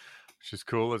 which is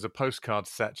cool. There's a postcard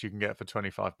set you can get for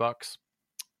 $25.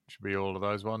 Should be all of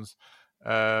those ones.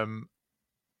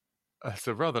 It's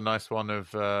a rather nice one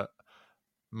of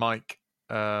Mike.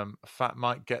 Fat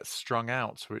Mike Gets Strung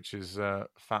Out, which is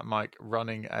Fat Mike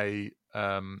running a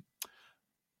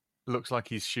looks like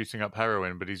he's shooting up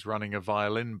heroin, but he's running a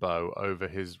violin bow over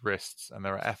his wrists, and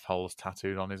there are F holes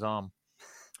tattooed on his arm.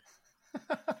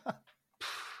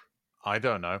 I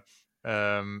don't know,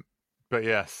 but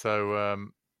yeah. So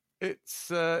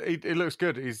it looks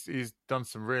good. He's done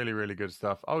some really, really good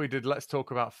stuff. Oh, he did Let's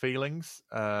Talk About Feelings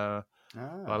by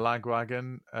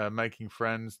Lagwagon, Making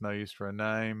Friends, No Use for a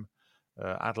Name,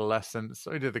 Adolescence.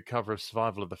 So he did the cover of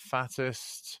Survival of the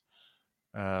Fattest,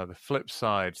 the Flip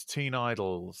Sides, Teen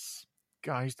Idols.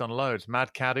 God, he's done loads.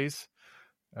 Mad Caddies.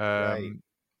 The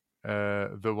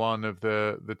one of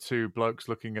the two blokes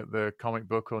looking at the comic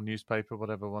book or newspaper,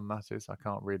 whatever one that is. I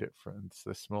can't read it, it's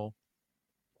this small.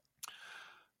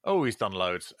 Oh, he's done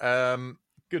loads.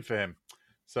 Good for him.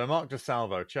 So Mark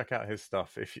DeSalvo, check out his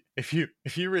stuff. If you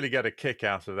really get a kick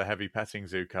out of the Heavy Petting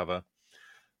Zoo cover,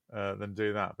 then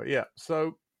do that. But yeah,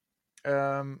 so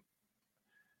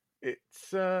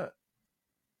it's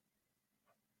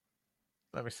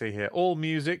let me see here. All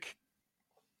Music,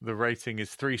 the rating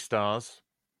is 3 stars.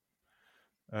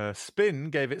 Spin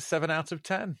gave it 7 out of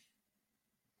 10.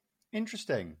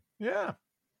 Interesting. Yeah.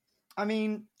 I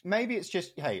mean, maybe it's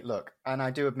just, hey, look, and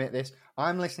I do admit this,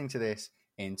 I'm listening to this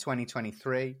in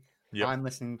 2023. Yep. I'm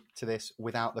listening to this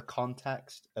without the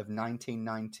context of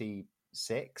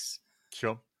 1996.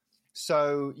 Sure.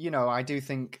 So, you know, I do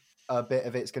think a bit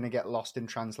of it's going to get lost in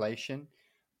translation.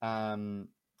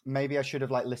 Maybe I should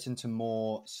have listened to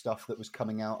more stuff that was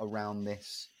coming out around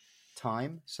this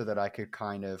time so that I could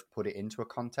kind of put it into a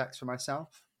context for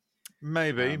myself.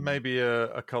 Maybe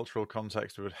a cultural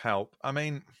context would help. I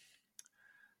mean,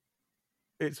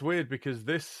 it's weird because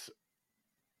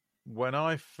when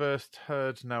I first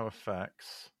heard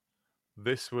NoFX,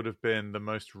 this would have been the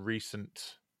most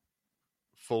recent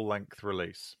full-length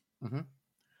release. Mm-hmm.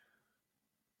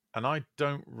 And I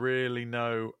don't really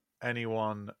know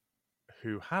anyone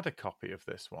who had a copy of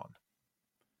this one.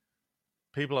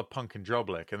 People are Punk and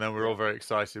Droblick, and then we were all very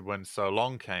excited when So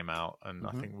Long came out, and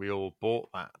I think we all bought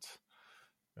that.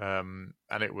 And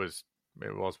it was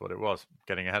what it was,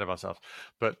 getting ahead of ourselves.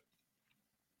 But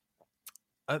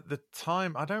at the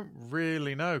time, I don't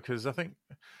really know, because I think,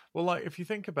 if you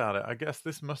think about it, I guess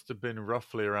this must have been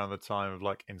roughly around the time of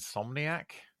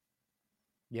Insomniac.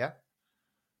 Yeah.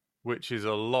 Which is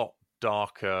a lot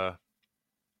darker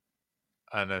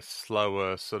and a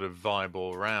slower sort of vibe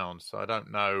all around. So I don't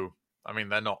know. I mean,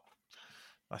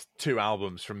 that's 2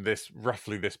 albums from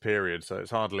roughly this period, so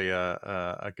it's hardly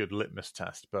a good litmus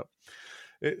test. But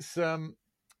it's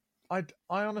I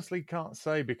honestly can't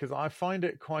say, because I find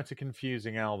it quite a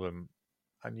confusing album,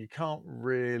 and you can't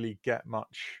really get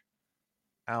much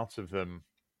out of them.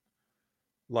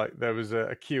 There was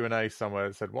a Q&A somewhere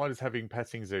that said, why does Heavy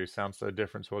Petting Zoo sound so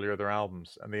different to all your other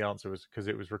albums? And the answer was because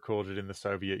it was recorded in the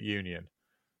Soviet Union.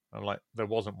 And like, there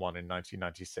wasn't one in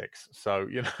 1996. So,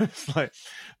 it's like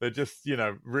they're just,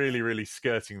 really, really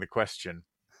skirting the question.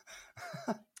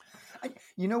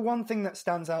 One thing that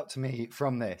stands out to me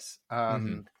from this,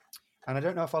 and I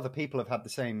don't know if other people have had the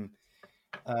same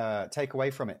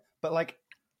takeaway from it, but like,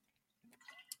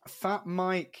 Fat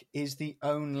Mike is the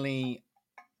only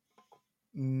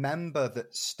member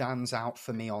that stands out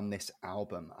for me on this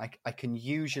album. I can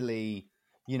usually,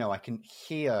 I can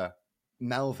hear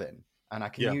Melvin, and I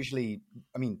can usually,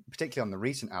 particularly on the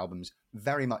recent albums,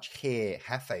 very much hear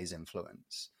Hefe's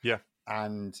influence. Yeah.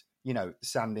 And,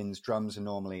 Sandin's drums are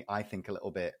normally, I think, a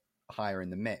little bit higher in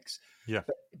the mix. Yeah.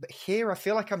 But here I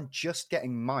feel like I'm just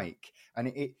getting Mike, and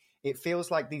it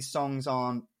feels like these songs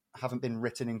haven't been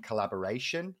written in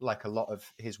collaboration like a lot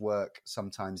of his work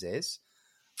sometimes is.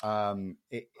 I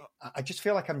just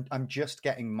feel like I'm just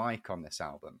getting Mike on this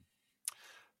album.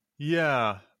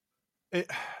 Yeah.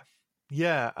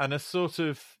 And a sort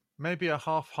of maybe a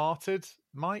half-hearted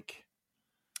Mike.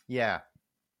 Yeah.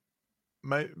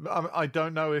 I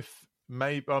don't know if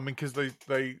because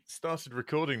they started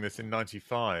recording this in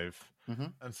 95. Mm-hmm.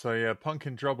 And so, Punk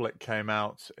in Drublic came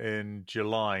out in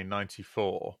July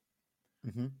 94.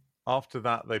 Mm-hmm. After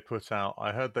that, they put out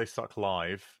I Heard They Suck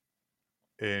Live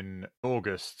in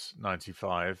August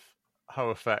 95. Ho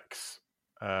Effects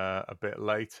a bit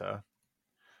later.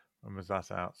 When was that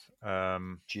out?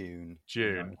 June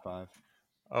 95.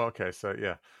 Oh, okay. So,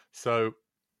 yeah. So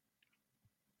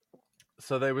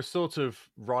they were sort of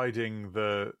riding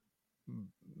the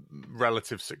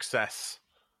relative success.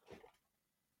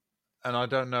 And I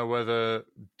don't know whether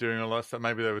doing a lot of stuff,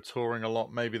 maybe they were touring a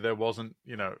lot, maybe there wasn't,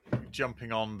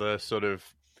 jumping on the sort of,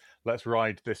 let's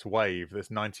ride this wave,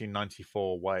 this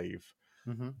 1994 wave.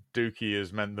 Mm-hmm. Dookie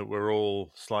has meant that we're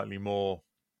all slightly more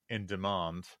in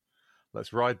demand.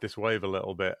 Let's ride this wave a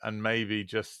little bit. And maybe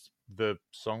just the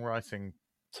songwriting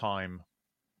time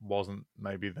wasn't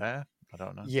maybe there. I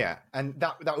don't know. Yeah, and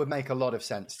that would make a lot of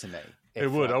sense to me.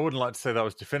 It would. I wouldn't like to say that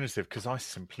was definitive because I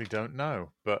simply don't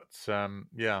know. But,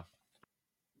 yeah.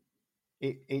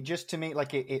 It just, to me,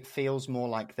 like it feels more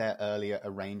like their earlier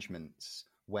arrangements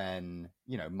when,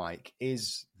 Mike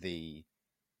is the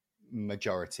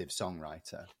majorative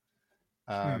songwriter.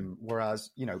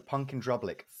 Whereas, Punk in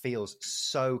Drublic feels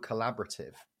so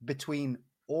collaborative between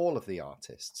all of the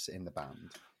artists in the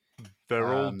band.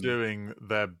 They're all doing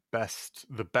the best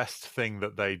thing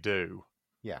that they do.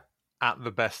 Yeah. At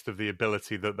the best of the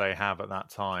ability that they have at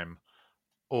that time,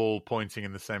 all pointing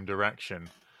in the same direction.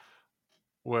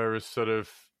 Whereas sort of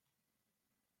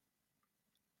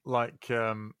like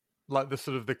the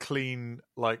sort of the clean,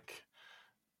 like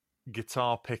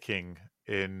guitar picking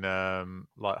in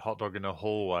like Hot Dog in a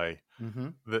Hallway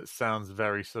that sounds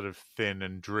very sort of thin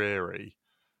and dreary.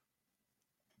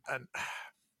 And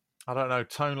I don't know,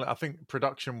 tonally, I think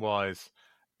production-wise,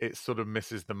 it sort of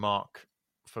misses the mark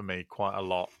for me quite a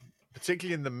lot.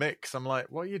 Particularly in the mix, I'm like,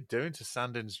 what are you doing to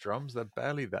Sandin's drums? They're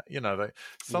barely that.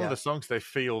 Some of the songs, they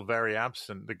feel very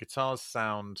absent. The guitars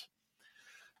sound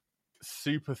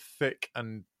super thick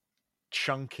and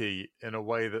chunky in a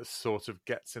way that sort of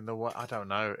gets in the way. I don't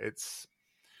know. It's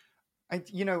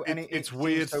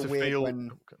weird so to weird feel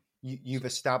when you've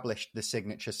established the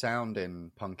signature sound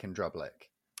in Punk in Drublic.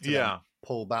 Yeah.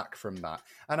 Pull back from that.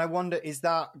 And I wonder, is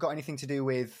that got anything to do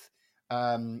with,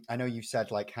 I know you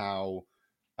said like how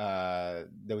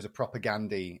there was a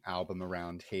Propagandhi album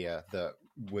around here that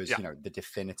was, the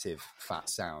definitive Fat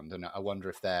sound. And I wonder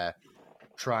if they're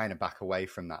trying to back away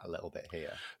from that a little bit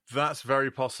here. That's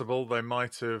very possible. They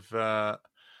might have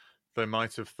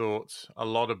thought a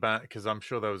lot about, because I'm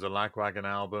sure there was a Lagwagon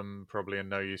album, probably a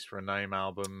No Use for a Name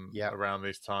album around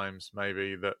these times,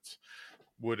 maybe, that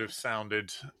would have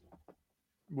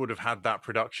had that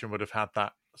production, would have had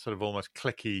that sort of almost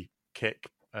clicky kick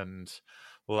and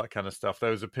all that kind of stuff.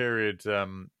 There was a period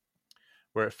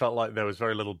where it felt like there was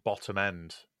very little bottom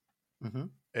end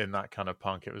in that kind of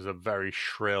punk. It was a very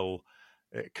shrill,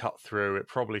 it cut through. It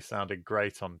probably sounded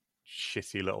great on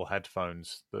shitty little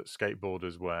headphones that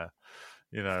skateboarders wear,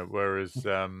 whereas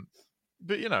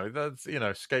but that's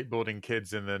skateboarding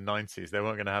kids in the 90s, they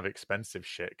weren't going to have expensive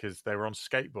shit because they were on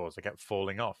skateboards. They kept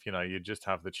falling off. You just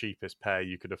have the cheapest pair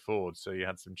you could afford, so you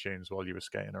had some tunes while you were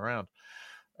skating around.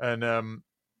 And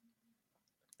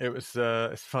it was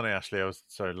it's funny, actually. A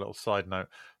little side note,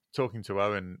 talking to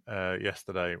Owen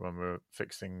yesterday when we were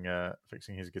fixing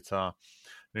his guitar,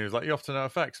 and he was like, "You off to No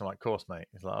Effects?" I'm like, "Of course, mate."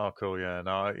 He's like, "Oh, cool, yeah."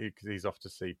 No, he's off to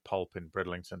see Pulp in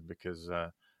Bridlington because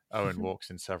Owen walks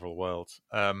in several worlds.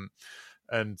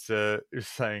 And he was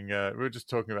saying, we were just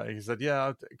talking about it. He said,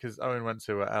 yeah, because Owen went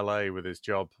to LA with his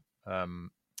job a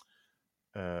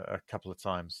couple of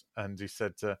times. And he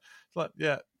said, like,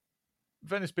 yeah,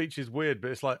 Venice Beach is weird,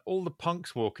 but it's like all the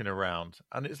punks walking around,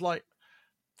 and it's like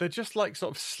they're just like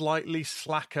sort of slightly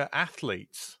slacker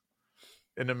athletes.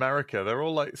 In America, they're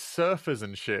all like surfers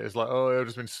and shit. It's like, oh, I've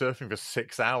just been surfing for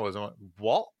 6 hours. I'm like,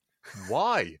 what?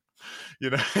 Why?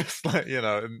 It's like,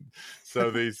 and so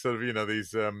these sort of,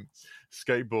 these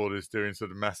skateboarders doing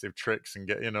sort of massive tricks and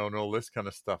and all this kind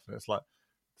of stuff. And it's like,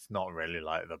 it's not really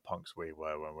like the punks we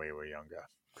were when we were younger.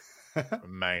 We're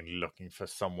mainly looking for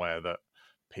somewhere that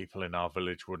people in our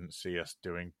village wouldn't see us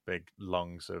doing big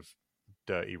lungs of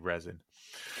dirty resin.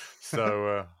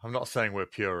 So I'm not saying we're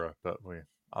purer, but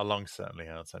our lungs certainly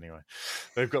hurts anyway.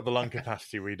 They've got the lung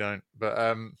capacity, we don't.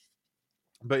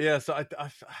 But yeah, so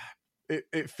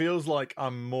it feels like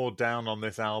I'm more down on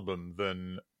this album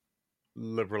than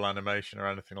Liberal Animation or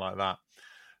anything like that.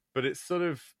 But it's sort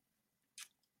of,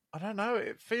 I don't know,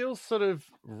 it feels sort of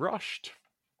rushed.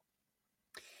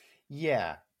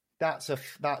 Yeah, that is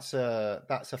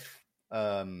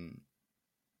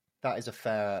a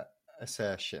fair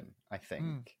assertion, I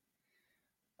think.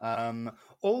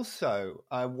 Also,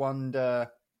 I wonder,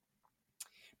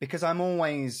 because I'm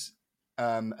always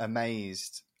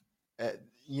amazed at,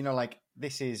 like,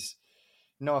 this is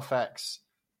NoFX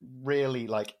really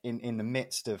like in the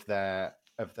midst of their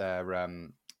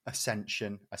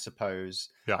ascension, I suppose.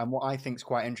 Yeah. And what I think is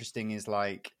quite interesting is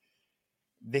like,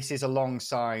 this is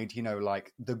alongside,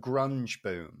 like the grunge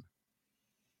boom,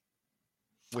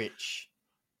 which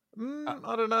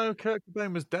I don't know. Kurt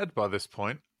Cobain was dead by this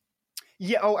point.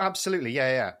 Yeah. Oh, absolutely.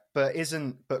 Yeah. But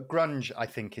grunge, I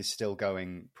think, is still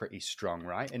going pretty strong,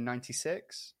 right? In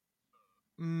 '96.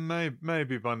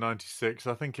 Maybe by '96.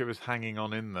 I think it was hanging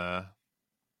on in there.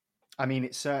 I mean,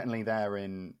 it's certainly there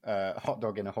in Hot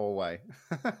Dog in a Hallway.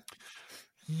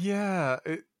 Yeah,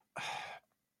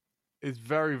 it's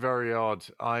very, very odd.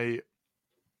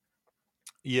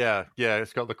 Yeah,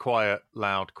 it's got the quiet,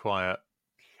 loud, quiet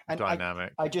and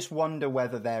dynamic. I just wonder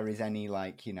whether there is any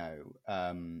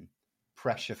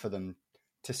pressure for them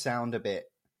to sound a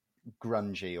bit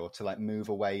grungy or to like move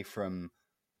away from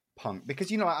punk,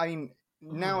 because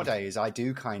nowadays I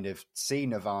do kind of see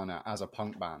Nirvana as a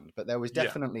punk band, but there was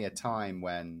definitely a time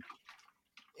when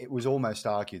it was almost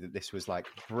argued that this was like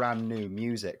brand new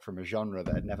music from a genre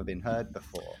that had never been heard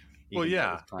before. Well, yeah,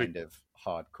 it was kind of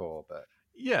hardcore, but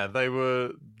yeah,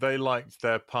 they liked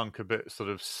their punk a bit sort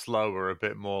of slower, a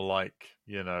bit more like,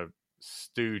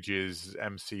 Stooges,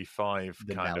 MC5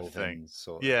 the kind Melvins, of thing.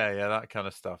 Sort of. Yeah, that kind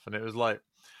of stuff. And it was like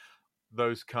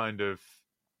those kind of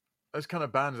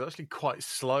bands are actually quite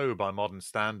slow by modern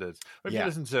standards. If you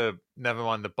listen to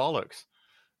Nevermind the Bollocks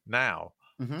now,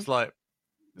 it's like,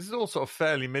 this is all sort of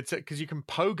fairly mid-set because you can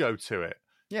pogo to it.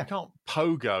 Yeah. You can't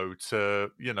pogo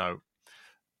to,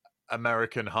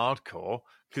 American hardcore,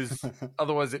 because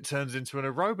otherwise it turns into an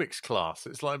aerobics class.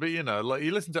 It's like, but like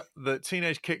you listen to the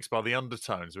Teenage Kicks by the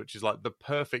Undertones, which is like the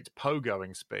perfect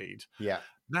pogoing speed. Yeah.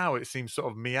 Now it seems sort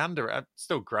of meander.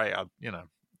 Still great. I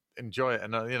enjoy it,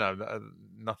 and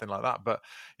nothing like that. But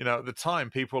at the time,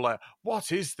 people were like,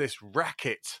 "What is this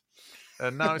racket?"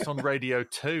 And now it's on Radio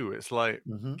 2. It's like,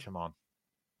 come on.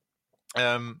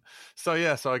 So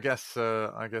I guess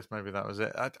maybe that was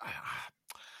it.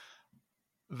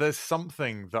 There's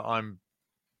something that I'm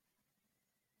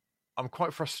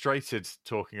quite frustrated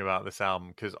talking about this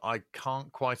album, because I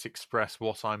can't quite express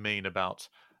what I mean about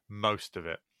most of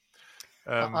it.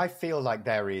 I feel like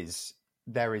there is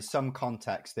some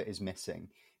context that is missing.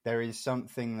 There is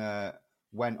something that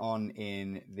went on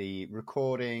in the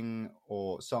recording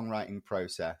or songwriting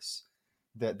process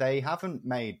that they haven't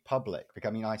made public.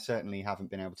 Because I certainly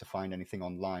haven't been able to find anything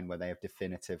online where they have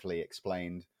definitively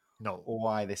explained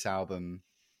why this album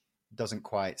doesn't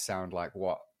quite sound like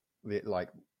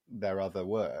their other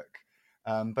work.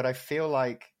 But I feel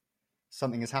like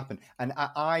something has happened. And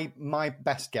my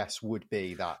best guess would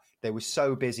be that they were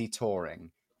so busy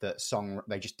touring that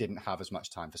they just didn't have as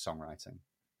much time for songwriting.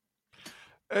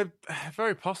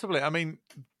 Very possibly. I mean,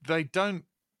 the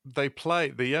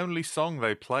only song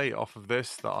they play off of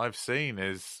this that I've seen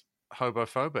is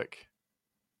Hobophobic.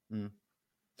 Mm.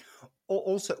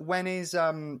 Also, when is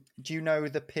do you know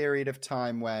the period of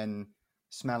time when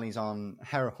Smelly's on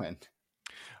heroin?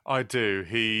 I do.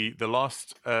 The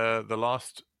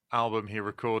last album he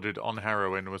recorded on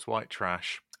heroin was White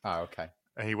Trash. Oh, okay.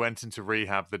 He went into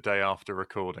rehab the day after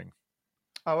recording.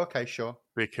 Oh, okay, sure.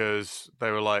 Because they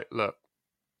were like, "Look,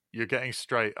 you're getting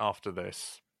straight after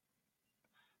this,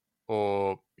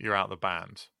 or you're out the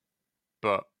band.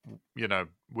 But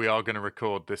we are going to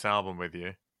record this album with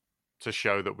you to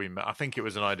show that I think it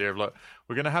was an idea of, like,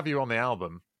 we're going to have you on the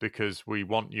album because we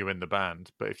want you in the band,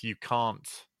 but if you can't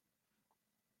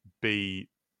be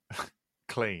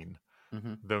clean,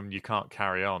 then you can't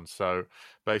carry on. So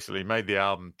basically made the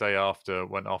album, day after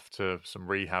went off to some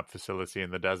rehab facility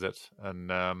in the desert, and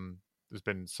has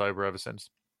been sober ever since.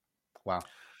 Wow.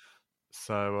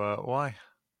 So why?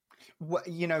 Well,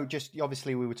 just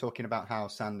obviously we were talking about how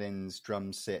Sandin's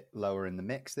drums sit lower in the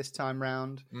mix this time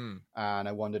round, and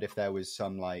I wondered if there was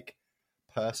some like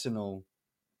personal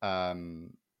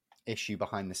issue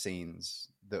behind the scenes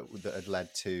that had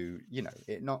led to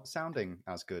it not sounding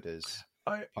as good as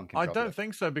Punk and I don't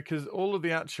think so, because all of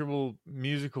the actual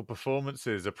musical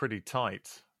performances are pretty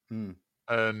tight,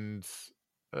 and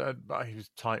he was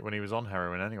tight when he was on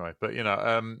heroin anyway. But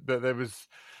there was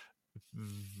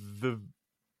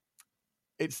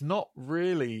it's not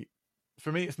really,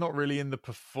 for me, it's not really in the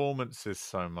performances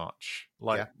so much.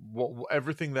 Like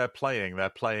everything they're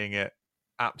playing it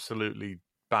absolutely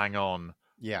bang on.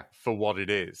 Yeah, for what it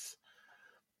is.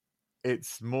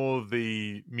 It's more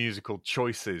the musical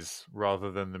choices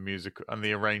rather than the music and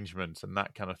the arrangement and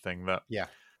that kind of thing that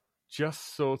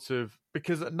just sort of,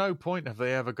 because at no point have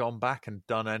they ever gone back and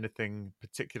done anything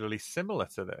particularly similar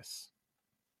to this.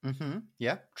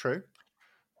 Yeah, true.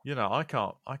 I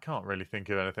can't really think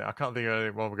of anything. I can't think of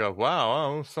anyone would go,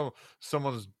 wow,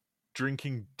 someone's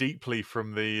drinking deeply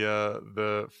from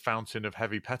the fountain of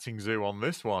Heavy Petting Zoo on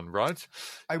this one, right?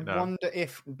 I wonder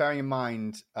if, bearing in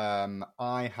mind,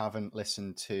 I haven't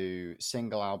listened to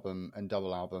single album and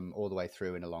double album all the way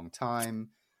through in a long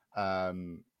time.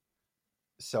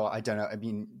 So I don't know. I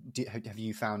mean, have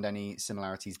you found any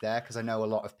similarities there? Because I know a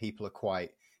lot of people are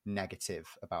quite negative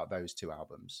about those two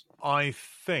albums. I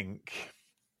think,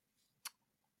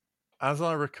 as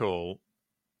I recall,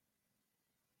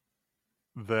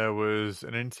 there was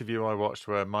an interview I watched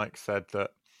where Mike said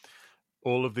that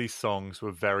all of these songs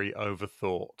were very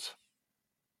overthought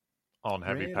on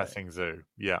Heavy Petting Zoo.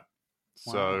 Yeah.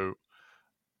 Wow. So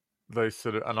they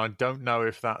sort of, and I don't know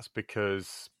if that's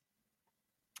because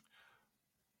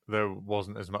there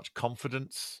wasn't as much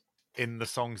confidence in the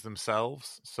songs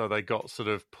themselves, so they got sort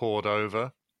of poured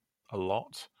over a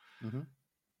lot.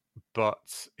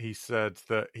 But he said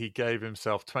that he gave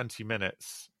himself 20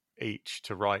 minutes each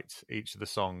to write each of the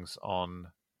songs on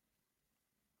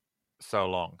So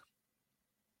Long,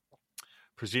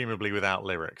 presumably without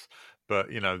lyrics, but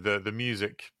the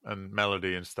music and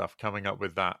melody and stuff, coming up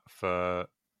with that for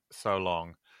So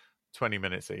Long, 20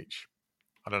 minutes each.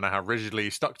 I don't know how rigidly he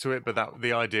stuck to it, but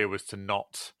the idea was to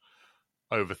not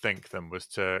overthink them, was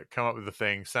to come up with the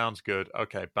thing, sounds good,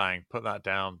 okay, bang, put that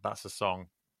down, that's a song,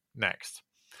 next.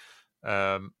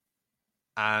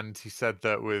 And he said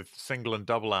that with single and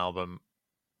double album,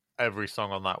 every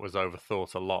song on that was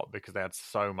overthought a lot because they had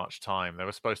so much time. They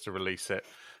were supposed to release it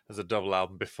as a double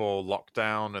album before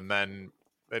lockdown, and then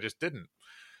they just didn't.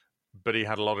 But he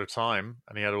had a lot of time,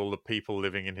 and he had all the people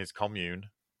living in his commune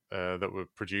that were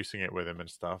producing it with him and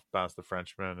stuff. Baz the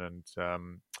Frenchman, and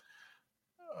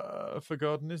I've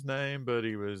forgotten his name, but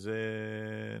he was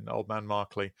in Old Man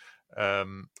Markley.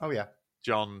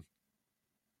 John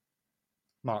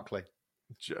Markley.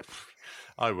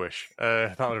 I wish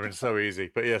that would have been so easy,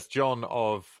 but yes, John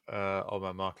of Old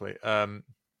Man Markley,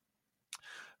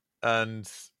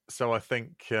 and so I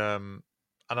think,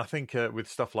 with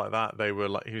stuff like that,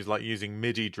 he was like using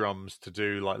MIDI drums to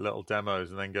do like little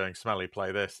demos, and then going, Smelly,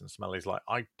 play this, and Smelly's like,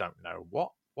 I don't know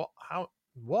what,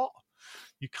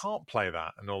 you can't play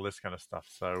that, and all this kind of stuff.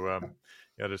 So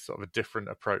he had a sort of a different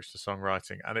approach to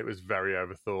songwriting, and it was very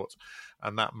overthought,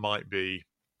 and that might be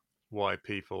why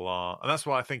people are, and that's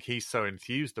why I think he's so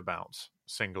enthused about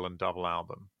single and double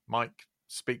album. Mike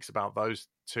speaks about those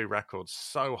two records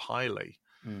so highly.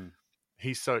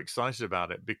 He's so excited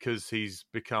about it because he's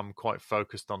become quite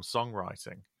focused on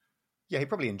songwriting. Yeah, he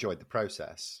probably enjoyed the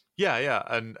process. Yeah,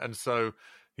 and so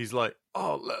he's like,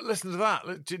 oh, listen to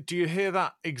that. Do you hear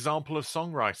that example of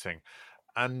songwriting?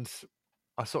 And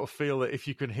I sort of feel that if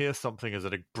you can hear something as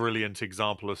a brilliant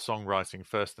example of songwriting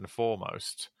first and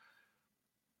foremost,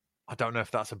 I don't know if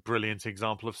that's a brilliant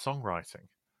example of songwriting.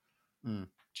 Do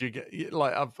you get,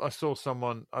 like, I spoke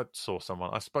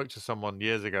to someone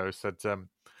years ago who said,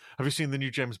 have you seen the new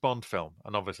James Bond film?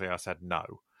 And obviously I said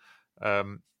no.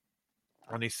 And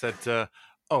he said,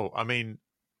 I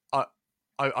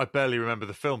barely remember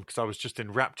the film because I was just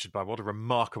enraptured by what a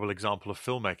remarkable example of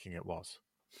filmmaking it was.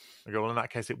 I go, well, in that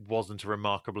case, it wasn't a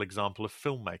remarkable example of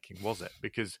filmmaking, was it?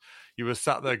 Because you were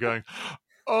sat there going,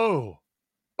 oh,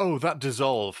 that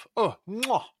dissolve. Oh,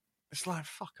 mwah. It's like,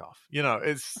 fuck off.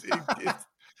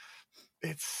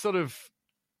 It's sort of,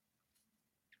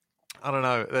 I don't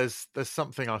know. There's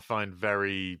something I find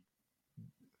very,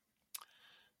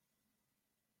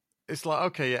 it's like,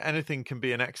 okay, yeah, anything can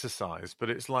be an exercise, but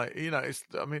it's like,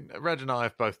 I mean, Red and I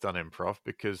have both done improv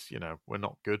because, we're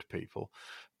not good people.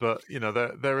 But,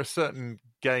 there are certain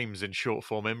games in short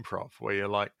form improv where you're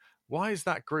like, why is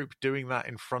that group doing that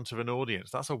in front of an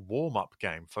audience? That's a warm up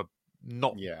game for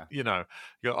not, you go,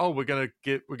 oh, we're going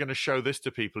to show this to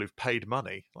people who've paid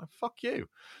money. Like, fuck you.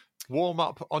 Warm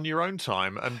up on your own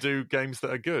time and do games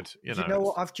that are good. You know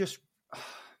what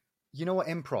you know what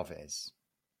improv is?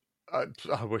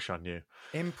 I wish I knew.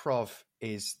 Improv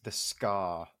is the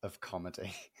Scar of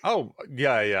comedy. Oh,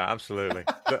 yeah, absolutely.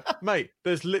 Mate,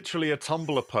 there's literally a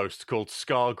Tumblr post called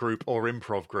Scar Group or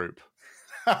Improv Group.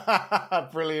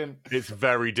 Brilliant. It's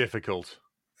very difficult.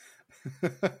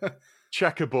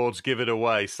 Checkerboards give it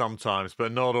away sometimes,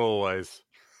 but not always.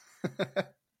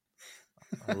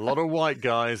 A lot of white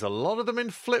guys, a lot of them in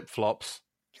flip-flops,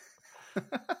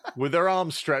 with their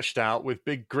arms stretched out, with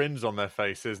big grins on their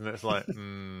faces, and it's like,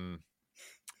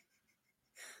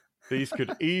 these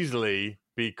could easily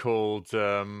be called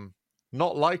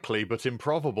not likely, but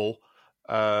improbable,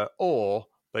 or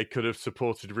they could have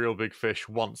supported Real Big Fish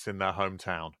once in their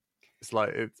hometown. It's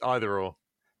like, it's either or.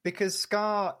 Because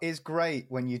ska is great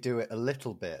when you do it a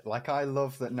little bit. Like, I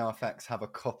love that NoFX have a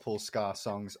couple ska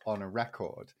songs on a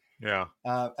record. Yeah.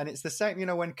 And it's the same,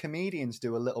 when comedians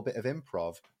do a little bit of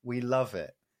improv, we love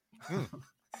it.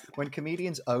 When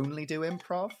comedians only do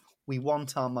improv, we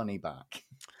want our money back.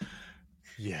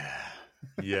 Yeah.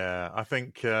 I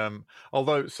think,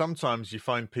 although sometimes you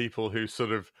find people who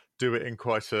sort of do it in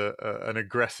quite an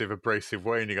aggressive, abrasive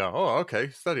way, and you go, oh, okay,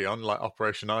 steady on, like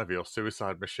Operation Ivy or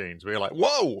Suicide Machines, where you're like,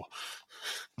 whoa!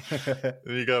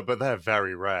 And you go, but they're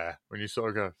very rare. When you sort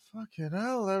of go, fucking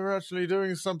hell, they're actually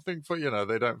doing something for,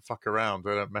 they don't fuck around,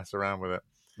 they don't mess around with it.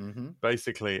 Mm-hmm.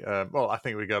 Basically, I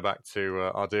think we go back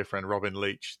to our dear friend Robin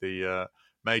Leach, the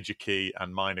major key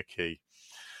and minor key.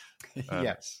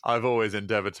 Yes. I've always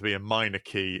endeavoured to be a minor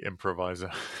key improviser.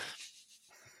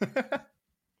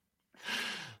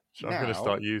 I'm going to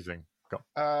start using.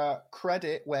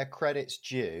 Credit where credit's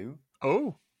due.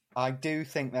 Oh. I do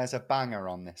think there's a banger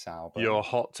on this album. Your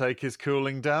hot take is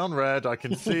cooling down, Red. I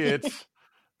can see it.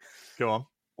 Go on.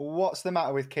 What's the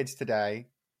Matter with Kids Today?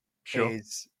 Sure.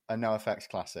 Is a NoFX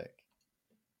classic.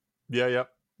 Yeah.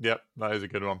 That is a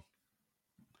good one.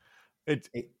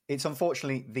 It's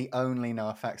unfortunately the only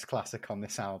NoFX classic on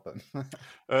this album.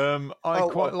 I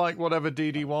quite like Whatever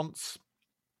Dee Dee Wants.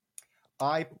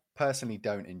 I personally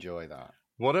don't enjoy that.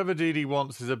 Whatever Dee Dee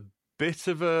Wants is a bit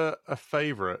of a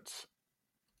favourite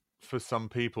for some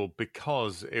people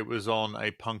because it was on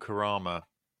a Punkorama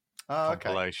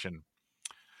compilation. Okay.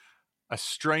 A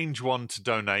strange one to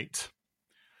donate,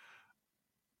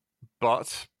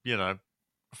 but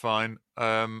fine.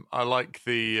 I like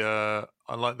the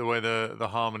way the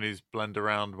harmonies blend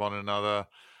around one another,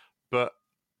 but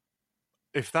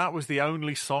if that was the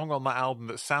only song on that album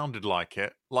that sounded like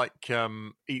it, like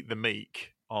Eat the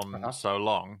Meek on So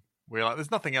Long, we're like,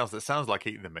 there's nothing else that sounds like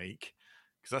Eat the Meek,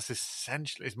 because that's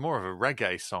essentially, it's more of a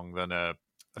reggae song than a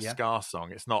ska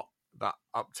song. It's not that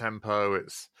up-tempo,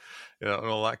 it's, and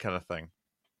all that kind of thing.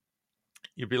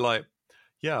 You'd be like,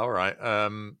 yeah, all right.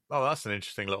 That's an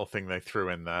interesting little thing they threw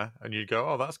in there. And you'd go,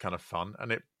 oh, that's kind of fun.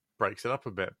 And it breaks it up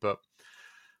a bit. But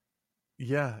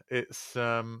yeah, it's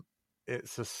a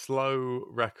slow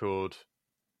record,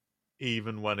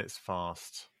 even when it's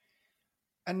fast.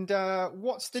 And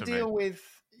what's the deal with,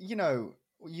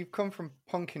 you've come from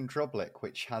Punk in Drublic,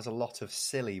 which has a lot of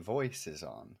silly voices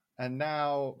on, and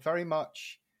now very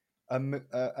much an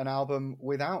album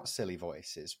without silly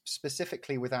voices,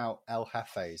 specifically without El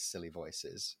Jefe's silly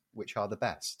voices, which are the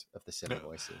best of the silly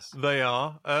voices. They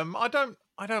are. I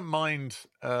don't mind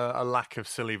a lack of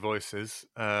silly voices,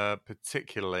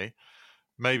 particularly.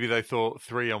 Maybe they thought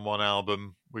 3 on one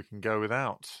album, we can go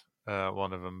without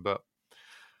one of them. But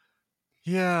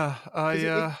yeah,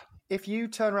 if you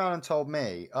turn around and told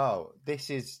me, oh, this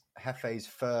is Jefe's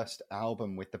first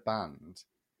album with the band,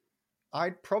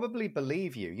 I'd probably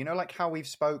believe you. Like how we've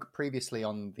spoke previously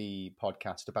on the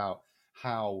podcast about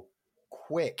how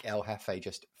quick El Jefe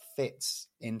just fits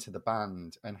into the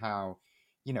band and how,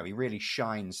 he really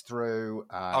shines through.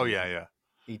 Yeah.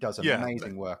 He does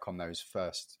amazing work on those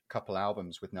first couple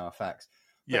albums with NoFX.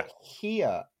 But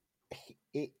here,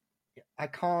 I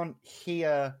can't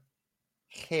hear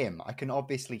him. I can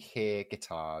obviously hear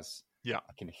guitars. Yeah.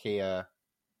 I can hear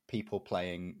people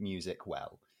playing music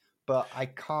well. But I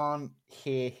can't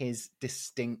hear his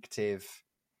distinctive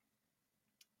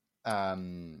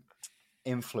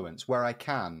influence where I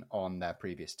can on their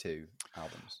previous 2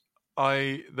 albums.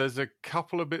 There's a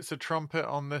couple of bits of trumpet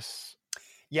on this.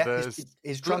 Yeah,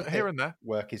 his trumpet here and there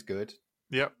work is good.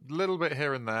 Yep, a little bit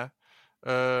here and there.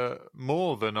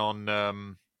 more than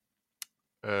on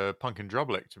Punk and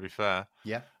Drublic, to be fair.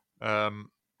 Yeah.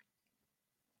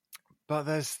 But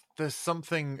there's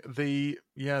something, the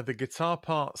guitar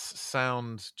parts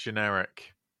sound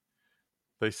generic.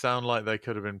 They sound like they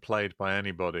could have been played by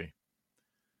anybody.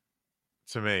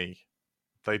 To me,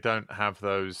 they don't have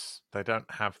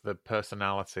the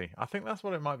personality. I think that's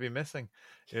what it might be missing.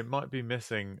 It might be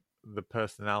missing the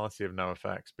personality of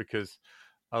NoFX, because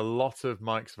a lot of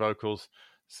Mike's vocals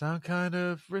sound kind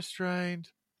of restrained.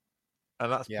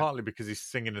 And that's partly because he's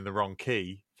singing in the wrong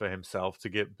key for himself to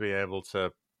be able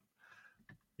to,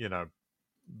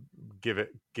 give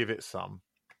it some.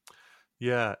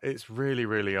 Yeah, it's really,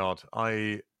 really odd.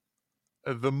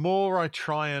 The more I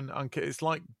try and it's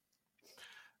like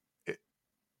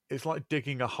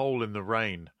digging a hole in the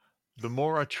rain. The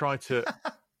more I try to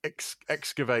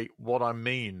excavate what I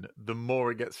mean, the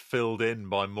more it gets filled in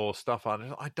by more stuff.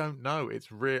 I don't know.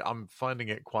 I'm finding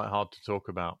it quite hard to talk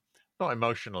about. Not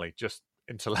emotionally, just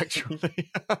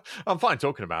intellectually. I'm fine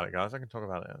talking about it, guys. I can talk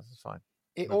about it. It's fine.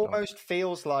 It almost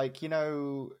feels like,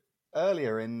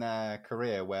 earlier in their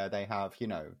career where they have,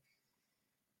 there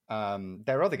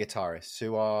are other guitarists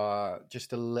who are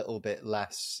just a little bit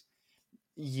less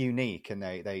unique and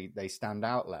they stand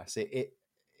out less. It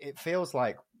feels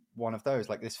like one of those.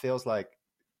 Like, this feels like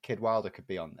Kid Wilder could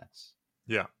be on this.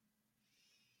 Yeah.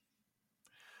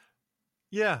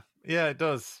 Yeah, it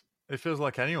does. It feels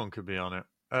like anyone could be on it.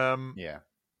 Yeah.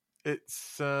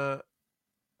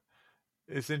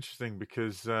 It's interesting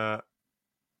because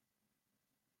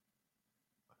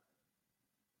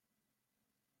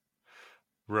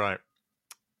right.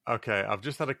 Okay, I've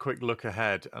just had a quick look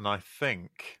ahead, and I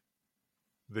think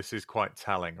this is quite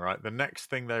telling, right? The next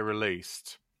thing they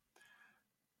released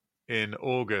in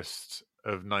August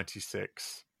of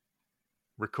 96,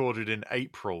 recorded in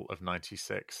April of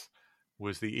 96,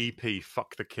 was the EP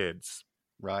Fuck the Kids.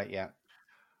 Right, yeah.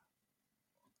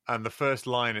 And the first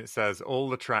line, it says, all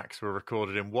the tracks were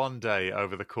recorded in one day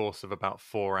over the course of about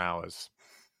 4 hours.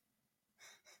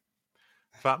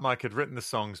 Fat Mike had written the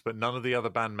songs, but none of the other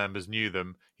band members knew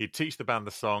them. He'd teach the band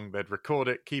the song, they'd record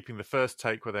it, keeping the first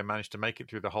take where they managed to make it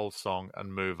through the whole song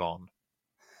and move on.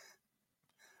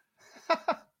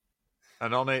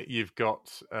 And on it, you've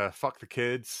got Fuck the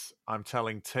Kids, I'm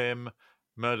Telling Tim,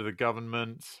 Murder the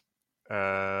Government,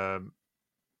 a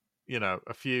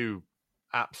few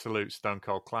absolute Stone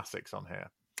Cold classics on here.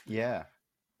 Yeah.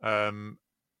 And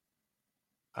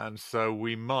so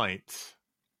we might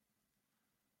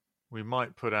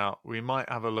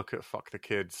have a look at Fuck the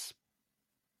Kids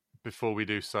before we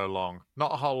do So Long.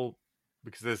 Not a whole,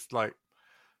 because there's like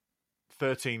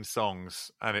 13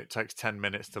 songs and it takes 10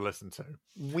 minutes to listen to.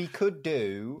 We could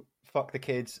do Fuck the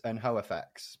Kids and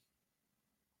NoFX.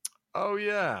 Oh,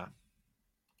 yeah.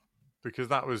 Because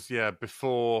that was,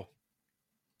 before.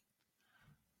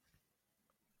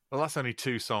 Well, that's only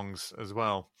 2 songs as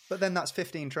well. But then that's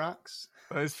 15 tracks.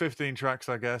 It's 15 tracks,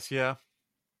 I guess, yeah.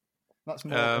 That's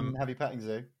more than Heavy Petting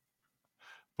Zoo.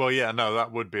 Well, yeah, no,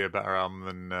 that would be a better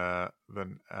album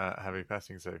than Heavy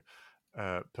Petting Zoo,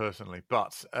 personally.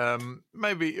 But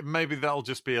maybe that'll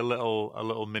just be a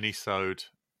little mini-sode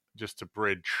just to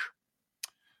bridge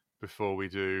before we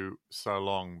do So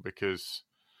Long, because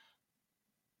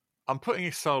I'm putting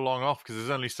it so long off because there's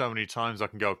only so many times I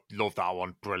can go, love that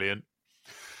one, brilliant.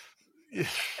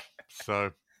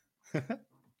 So,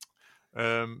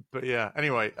 but yeah.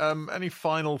 Anyway, any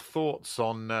final thoughts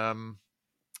on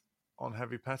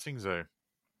Heavy Petting Zoo?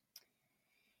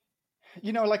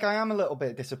 I am a little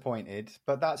bit disappointed,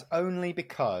 but that's only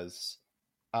because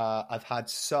I've had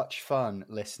such fun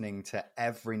listening to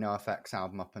every NoFX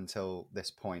album up until this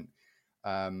point.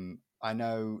 I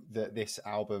know that this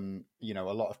album, a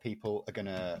lot of people are going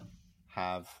to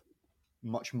have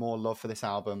much more love for this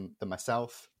album than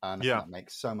myself. And that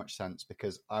makes so much sense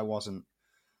because I wasn't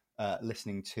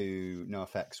listening to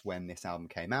NoFX when this album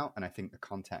came out. And I think the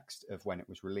context of when it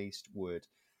was released would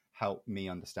help me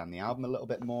understand the album a little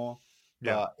bit more.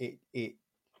 Yeah. But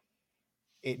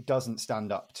it doesn't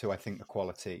stand up to, I think, the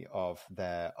quality of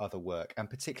their other work, and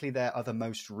particularly their other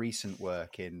most recent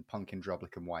work in Punk in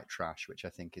Drublic and White Trash, which I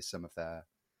think is some of their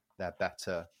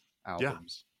better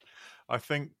albums. Yeah.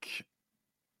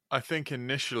 I think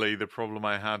initially the problem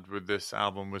I had with this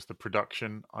album was the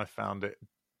production. I found it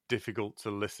difficult to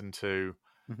listen to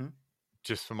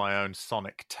just for my own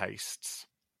sonic tastes.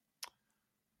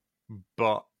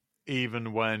 But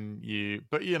even when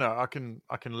I can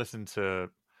listen to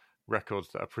records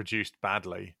that are produced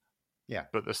badly. Yeah.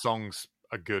 But the songs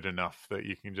are good enough that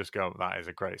you can just go, that is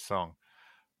a great song.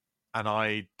 And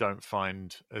I don't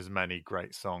find as many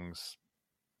great songs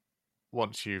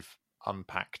once you've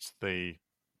unpacked the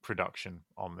production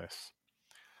on this.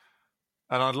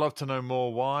 And I'd love to know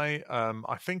more why.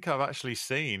 I think I've actually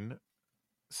seen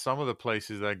some of the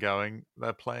places they're going.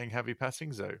 They're playing Heavy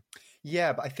Petting Zoo.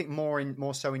 Yeah, but I think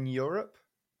more so in Europe.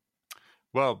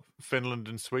 Well, Finland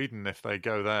and Sweden, if they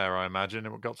go there, I imagine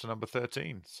it got to number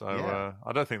 13. So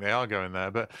I don't think they are going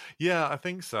there. But yeah, I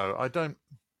think so. I don't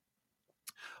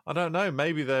know.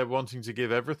 Maybe they're wanting to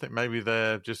give everything. Maybe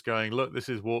they're just going, look, this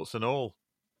is warts and all.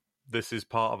 This is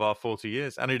part of our 40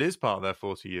 years. And it is part of their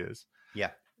 40 years.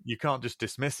 Yeah. You can't just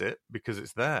dismiss it because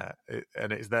it's there.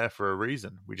 And it's there for a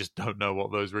reason. We just don't know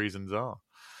what those reasons are.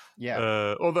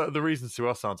 Yeah. Or the reasons to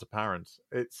us aren't apparent.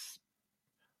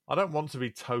 I don't want to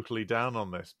be totally down on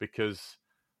this because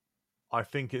I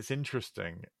think it's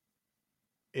interesting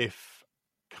if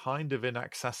kind of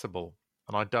inaccessible.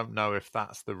 And I don't know if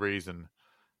that's the reason.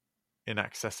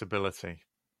 Inaccessibility.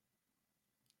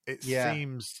 It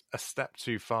seems a step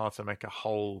too far to make a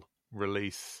whole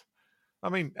release. I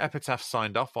mean, Epitaph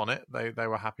signed off on it. They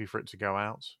were happy for it to go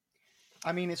out.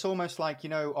 I mean, it's almost like,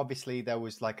 obviously there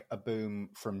was like a boom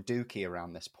from Dookie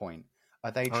around this point.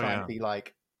 Are they trying to be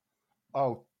like,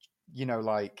 oh, yeah,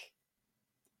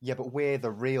 but we're the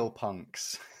real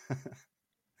punks.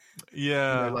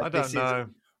 Yeah, I don't know.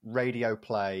 Radio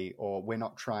play, or we're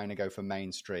not trying to go for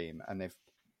mainstream. And they've,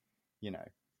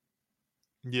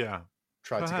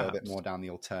 tried to go a bit more down the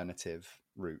alternative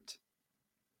route.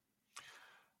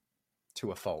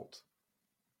 To a fault.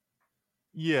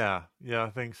 Yeah, I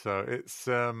think so. It's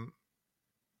a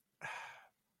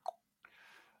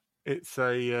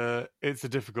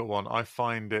difficult one. I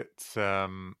find it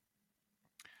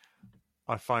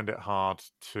hard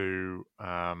to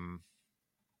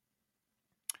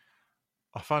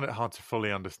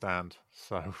fully understand.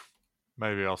 So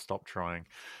maybe I'll stop trying.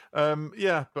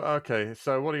 But okay.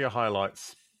 So what are your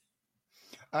highlights?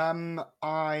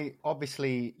 I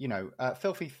obviously,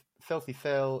 Filthy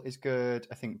Phil is good.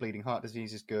 I think Bleeding Heart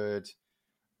Disease is good.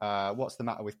 What's the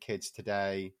Matter with Kids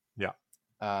Today? Yeah.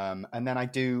 And then I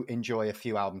do enjoy a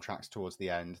few album tracks towards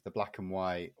the end. The Black and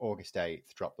White, August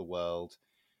 8th, Drop the World.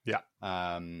 Yeah.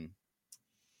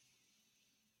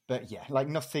 But yeah, like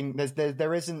nothing.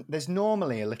 There's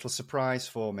normally a little surprise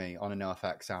for me on a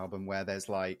NoFX album where there's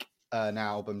like an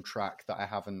album track that I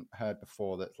haven't heard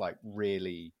before that's like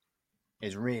really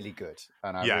is really good,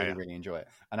 and I really enjoy it.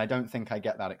 And I don't think I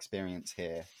get that experience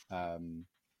here,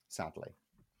 sadly.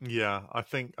 Yeah, I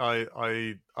think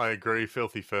I agree.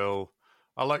 Filthy Phil.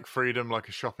 I like Freedom like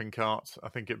a shopping cart. I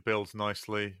think it builds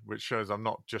nicely, which shows I'm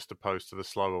not just opposed to the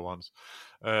slower ones.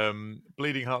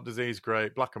 Bleeding Heart Disease,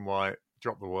 great. Black and White,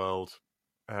 Drop the World.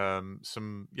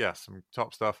 Some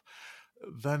top stuff.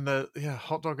 Then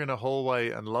Hot Dog in a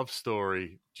Hallway and Love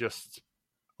Story, just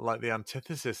like the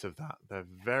antithesis of that. They're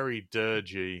very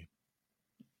dirgy.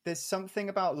 There's something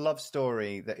about Love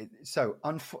Story that so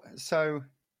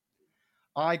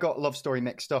I got Love Story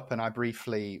mixed up, and I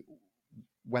briefly,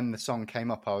 when the song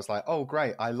came up, I was like, oh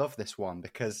great, I love this one,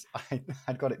 because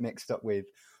I'd got it mixed up with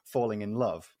Falling in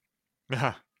Love.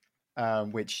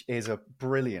 Which is a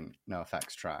brilliant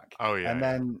NoFX track. Oh yeah. And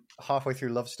then halfway through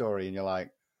Love Story and you're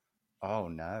like, oh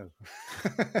no.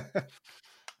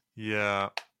 Yeah.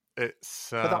 But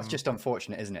that's just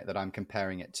unfortunate, isn't it, that I'm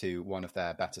comparing it to one of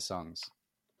their better songs.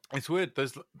 It's weird.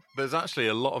 There's actually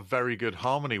a lot of very good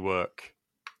harmony work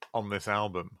on this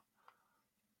album.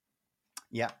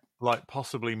 Yeah. Like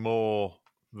possibly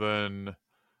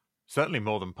certainly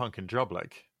more than Punk and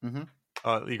Drublic.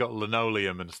 Mm-hmm. You got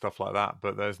Linoleum and stuff like that,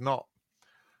 but there's not,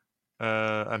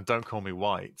 and Don't Call Me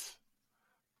White,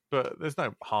 but there's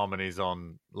no harmonies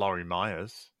on Laurie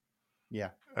Myers. Yeah.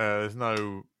 There's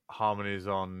no harmonies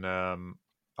on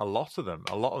a lot of them.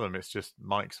 It's just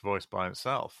Mike's voice by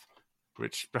itself,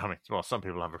 which, I mean, well, some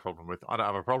people have a problem with. I don't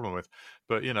have a problem with,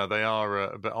 but they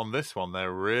are. But on this one,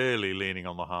 they're really leaning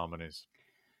on the harmonies.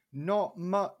 Not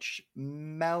much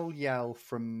Mel yell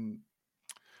from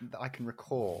that I can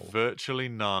recall. Virtually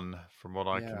none, from what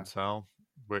I can tell,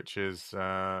 which is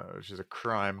a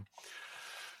crime.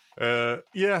 So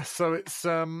it's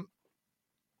what?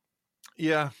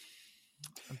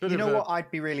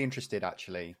 I'd be really interested,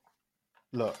 actually.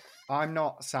 Look, I'm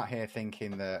not sat here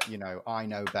thinking that, I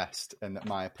know best and that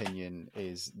my opinion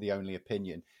is the only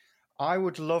opinion. I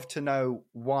would love to know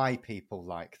why people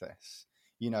like this.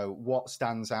 What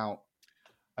stands out,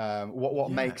 what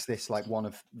makes this like one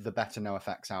of the better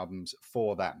NoFX albums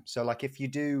for them. So like, if you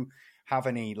do have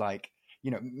any, like,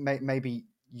 maybe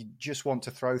you just want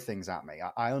to throw things at me,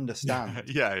 I understand.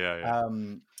 Yeah.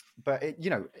 But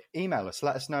email us,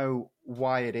 let us know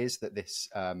why it is that this,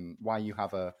 why you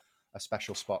have a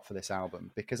special spot for this album,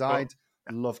 because I'd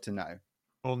love to know.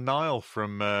 Well, Niall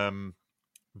from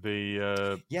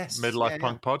the yes, Midlife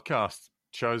Punk podcast,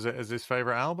 chose it as his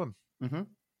favorite album. Mm-hmm.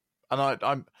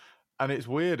 And and it's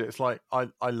weird. It's like I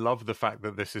love the fact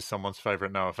that this is someone's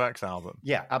favorite NoFX album.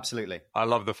 Yeah, absolutely. I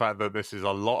love the fact that this is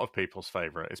a lot of people's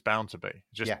favorite. It's bound to be.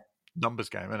 Just numbers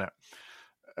game, isn't it?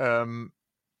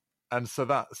 And so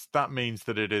that means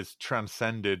that it is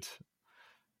transcended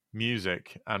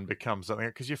music and become something,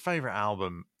 because your favorite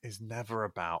album is never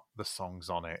about the songs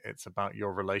on it. It's about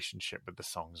your relationship with the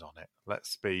songs on it.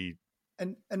 Let's be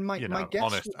my guess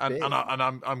honest. And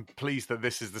I'm pleased that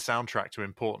this is the soundtrack to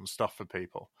important stuff for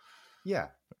people. Yeah.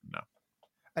 No.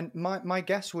 And my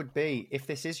guess would be, if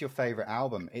this is your favorite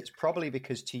album, it's probably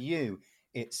because to you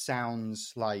it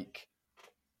sounds like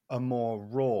a more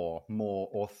raw, more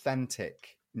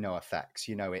authentic NoFX.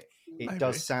 You know, it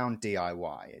does sound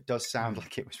DIY. It does sound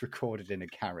like it was recorded in a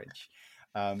garage.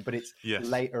 But it's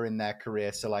later in their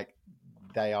career, so like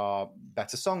they are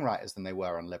better songwriters than they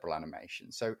were on Liberal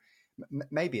Animation. So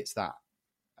maybe it's that.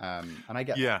 And I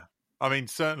get that. I mean,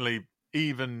 certainly,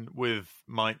 even with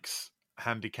Mike's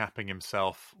handicapping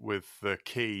himself with the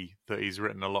key that he's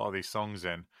written a lot of these songs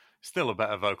in, still a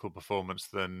better vocal performance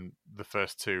than the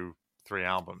first 2-3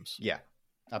 albums. Yeah,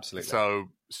 absolutely. So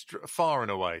far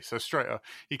and away. So straight up,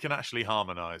 he can actually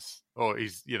harmonize, or he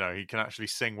can actually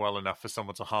sing well enough for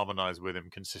someone to harmonize with him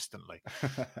consistently.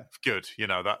 Good.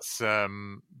 That's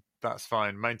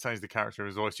fine. Maintains the character of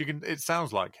his voice. It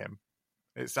sounds like him.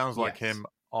 It sounds like him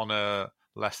on a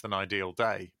less than ideal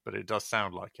day, but it does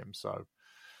sound like him. So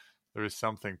there is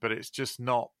something, but it's just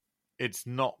not. It's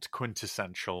not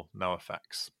quintessential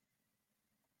NoFX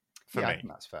for me. I think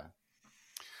that's fair.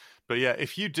 But yeah,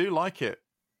 if you do like it,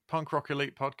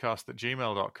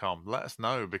 punkrockelitepodcast@gmail.com. Let us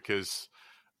know, because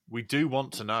we do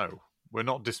want to know. We're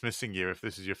not dismissing you if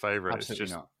this is your favorite. Absolutely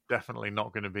it's just not. Definitely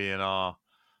not going to be in our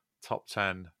top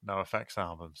 10 NoFX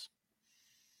albums.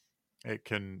 It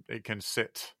can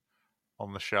sit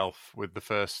on the shelf with the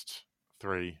first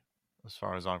 3, as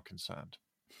far as I'm concerned.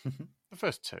 The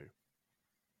first 2.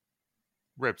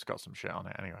 Rib's got some shit on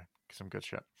it anyway. Some good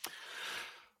shit.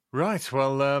 Right,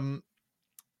 well,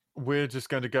 we're just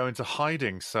going to go into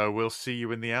hiding, so we'll see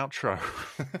you in the outro.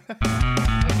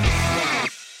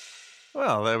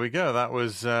 Well, there we go. That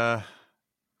was...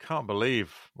 can't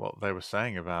believe what they were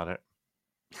saying about it.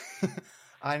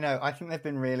 I know. I think they've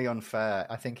been really unfair.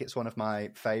 I think it's one of my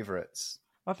favourites.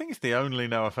 I think it's the only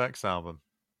NoFX album.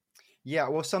 Yeah,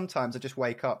 well, sometimes I just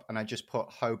wake up and I just put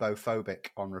Hobophobic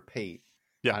on repeat.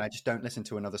 Yeah. And I just don't listen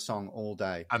to another song all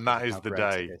day. And that is the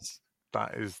day.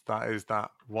 That is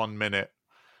that 1 minute,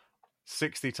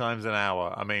 60 times an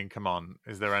hour. I mean, come on.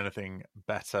 Is there anything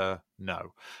better?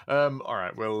 No. All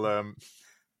right. Well,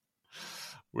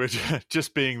 we're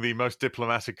just being the most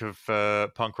diplomatic of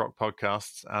punk rock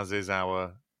podcasts, as is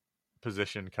our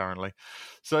position currently.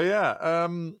 So yeah,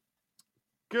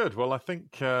 good. Well, I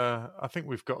think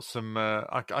we've got some.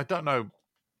 I don't know.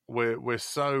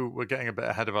 We're getting a bit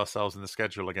ahead of ourselves in the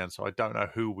schedule again, so I don't know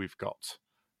who we've got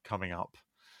coming up.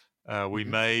 We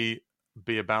may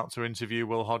be about to interview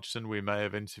Will Hodgson. We may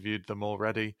have interviewed them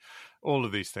already. All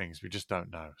of these things we just don't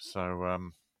know.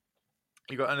 So.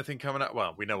 You got anything coming up?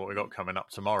 Well, we know what we got coming up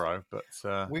tomorrow, but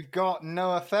we've got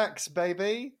NoFX,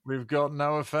 baby. We've got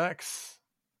NoFX.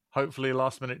 Hopefully,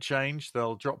 last minute change.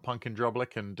 They'll drop Punk and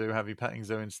Droblick and do Heavy Petting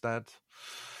Zoo instead.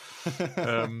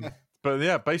 But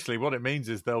yeah, basically, what it means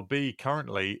is they'll be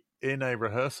currently in a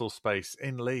rehearsal space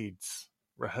in Leeds,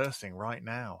 rehearsing right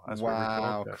now. As we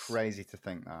record this. Crazy to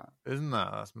think that, isn't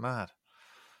that? That's mad.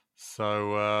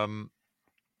 So,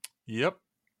 yep,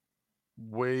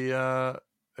 we.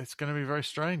 It's going to be very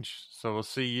strange. So we'll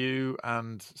see you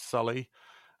and Sully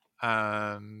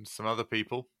and some other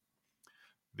people.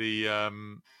 There's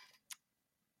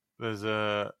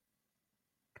a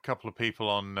couple of people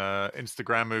on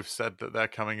Instagram who've said that they're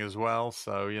coming as well.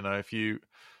 So,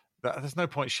 there's no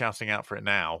point shouting out for it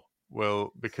now.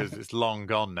 Well, because it's long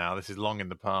gone now. This is long in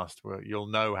the past. You'll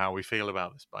know how we feel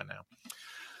about this by now.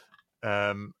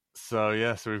 So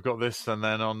we've got this, and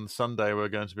then on Sunday we're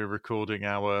going to be recording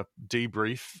our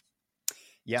debrief.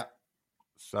 Yeah.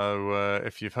 So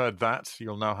if you've heard that,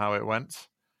 you'll know how it went.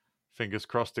 Fingers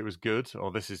crossed it was good,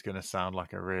 or this is going to sound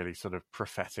like a really sort of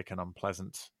prophetic and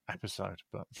unpleasant episode.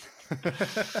 But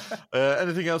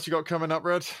anything else you got coming up,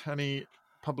 Red? Any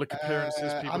public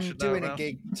appearances people should know about? I'm doing a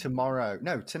gig tomorrow.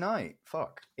 No, tonight.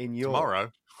 In York.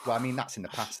 Tomorrow? Well, I mean, that's in the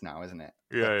past now, isn't it?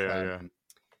 Yeah.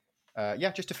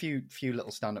 Just a few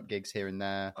little stand-up gigs here and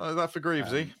there. Oh, is that for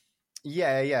Greavesy?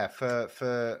 Yeah.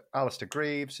 For Alistair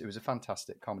Greaves. It was a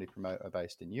fantastic comedy promoter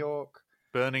based in York.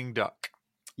 Burning Duck.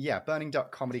 Yeah, Burning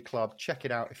Duck Comedy Club. Check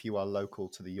it out if you are local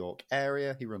to the York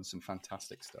area. He runs some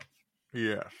fantastic stuff.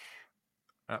 Yeah.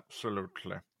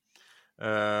 Absolutely.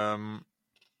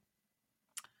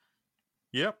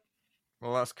 Yep.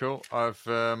 Well, that's cool.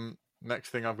 Next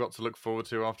thing I've got to look forward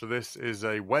to after this is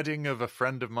a wedding of a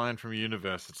friend of mine from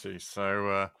university.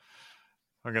 So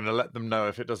I'm going to let them know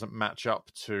if it doesn't match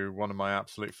up to one of my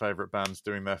absolute favourite bands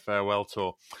doing their farewell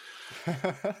tour.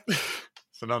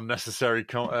 It's an unnecessary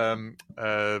comparison,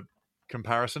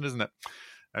 isn't it?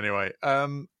 Anyway,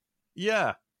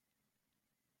 yeah.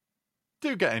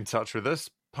 Do get in touch with us,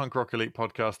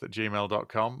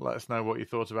 punkrockelitepodcast@gmail.com. Let us know what you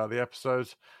thought about the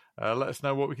episode. Let us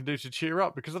know what we can do to cheer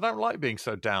up, because I don't like being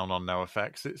so down on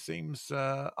NoFX. It seems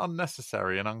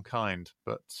unnecessary and unkind,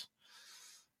 but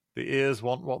the ears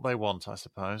want what they want, I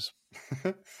suppose.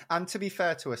 And to be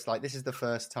fair to us, like, this is the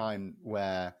first time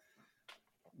where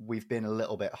we've been a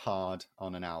little bit hard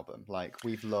on an album. Like,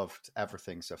 we've loved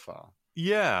everything so far.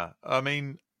 Yeah, I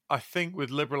mean, I think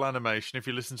with Liberal Animation, if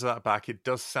you listen to that back, it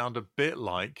does sound a bit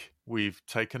like we've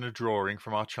taken a drawing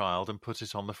from our child and put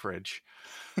it on the fridge.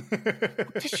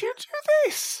 Did you do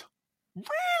this?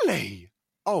 Really?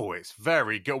 Oh, it's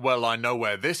very good. Well, I know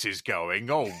where this is going.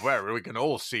 Oh, we can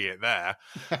all see it there.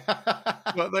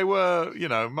 But they were,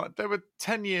 they were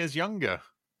 10 years younger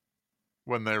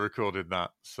when they recorded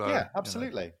that. So yeah,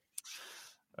 absolutely.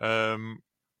 But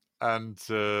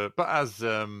as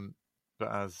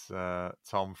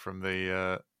Tom from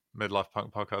the Midlife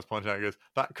Punk podcast pointed out, he goes,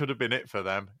 that could have been it for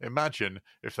them. Imagine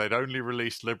if they'd only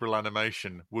released Liberal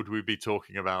Animation, would we be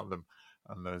talking about them?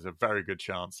 And there's a very good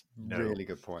chance. No. Really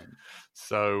good point.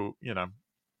 So,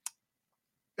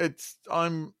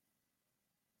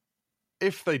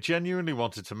 if they genuinely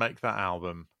wanted to make that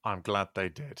album, I'm glad they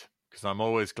did. Because I'm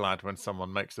always glad when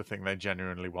someone makes the thing they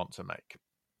genuinely want to make.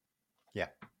 Yeah.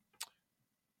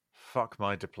 Fuck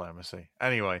my diplomacy.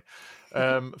 Anyway,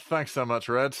 thanks so much,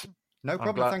 Red. No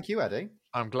problem. Thank you, Eddie.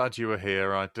 I'm glad you were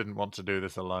here. I didn't want to do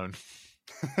this alone.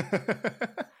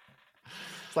 It's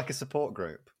like a support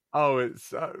group. Oh,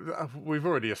 it's we've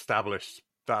already established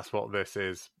that's what this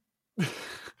is.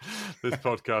 This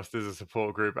podcast is a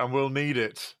support group, and we'll need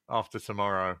it after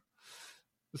tomorrow.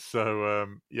 So,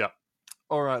 yeah.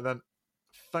 All right, then.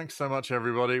 Thanks so much,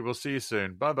 everybody. We'll see you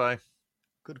soon. Bye-bye.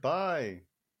 Goodbye.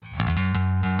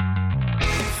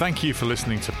 Thank you for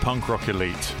listening to Punk Rock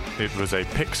Elite. It was a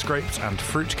Pick Scraped and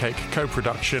Fruitcake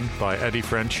co-production by Eddie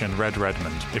French and Red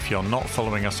Redmond. If you're not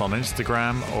following us on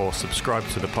Instagram or subscribed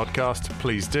to the podcast,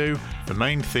 please do. The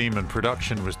main theme and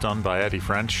production was done by Eddie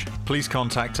French. Please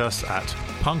contact us at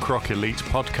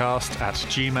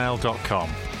punkrockelitepodcast@gmail.com.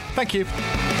 Thank you.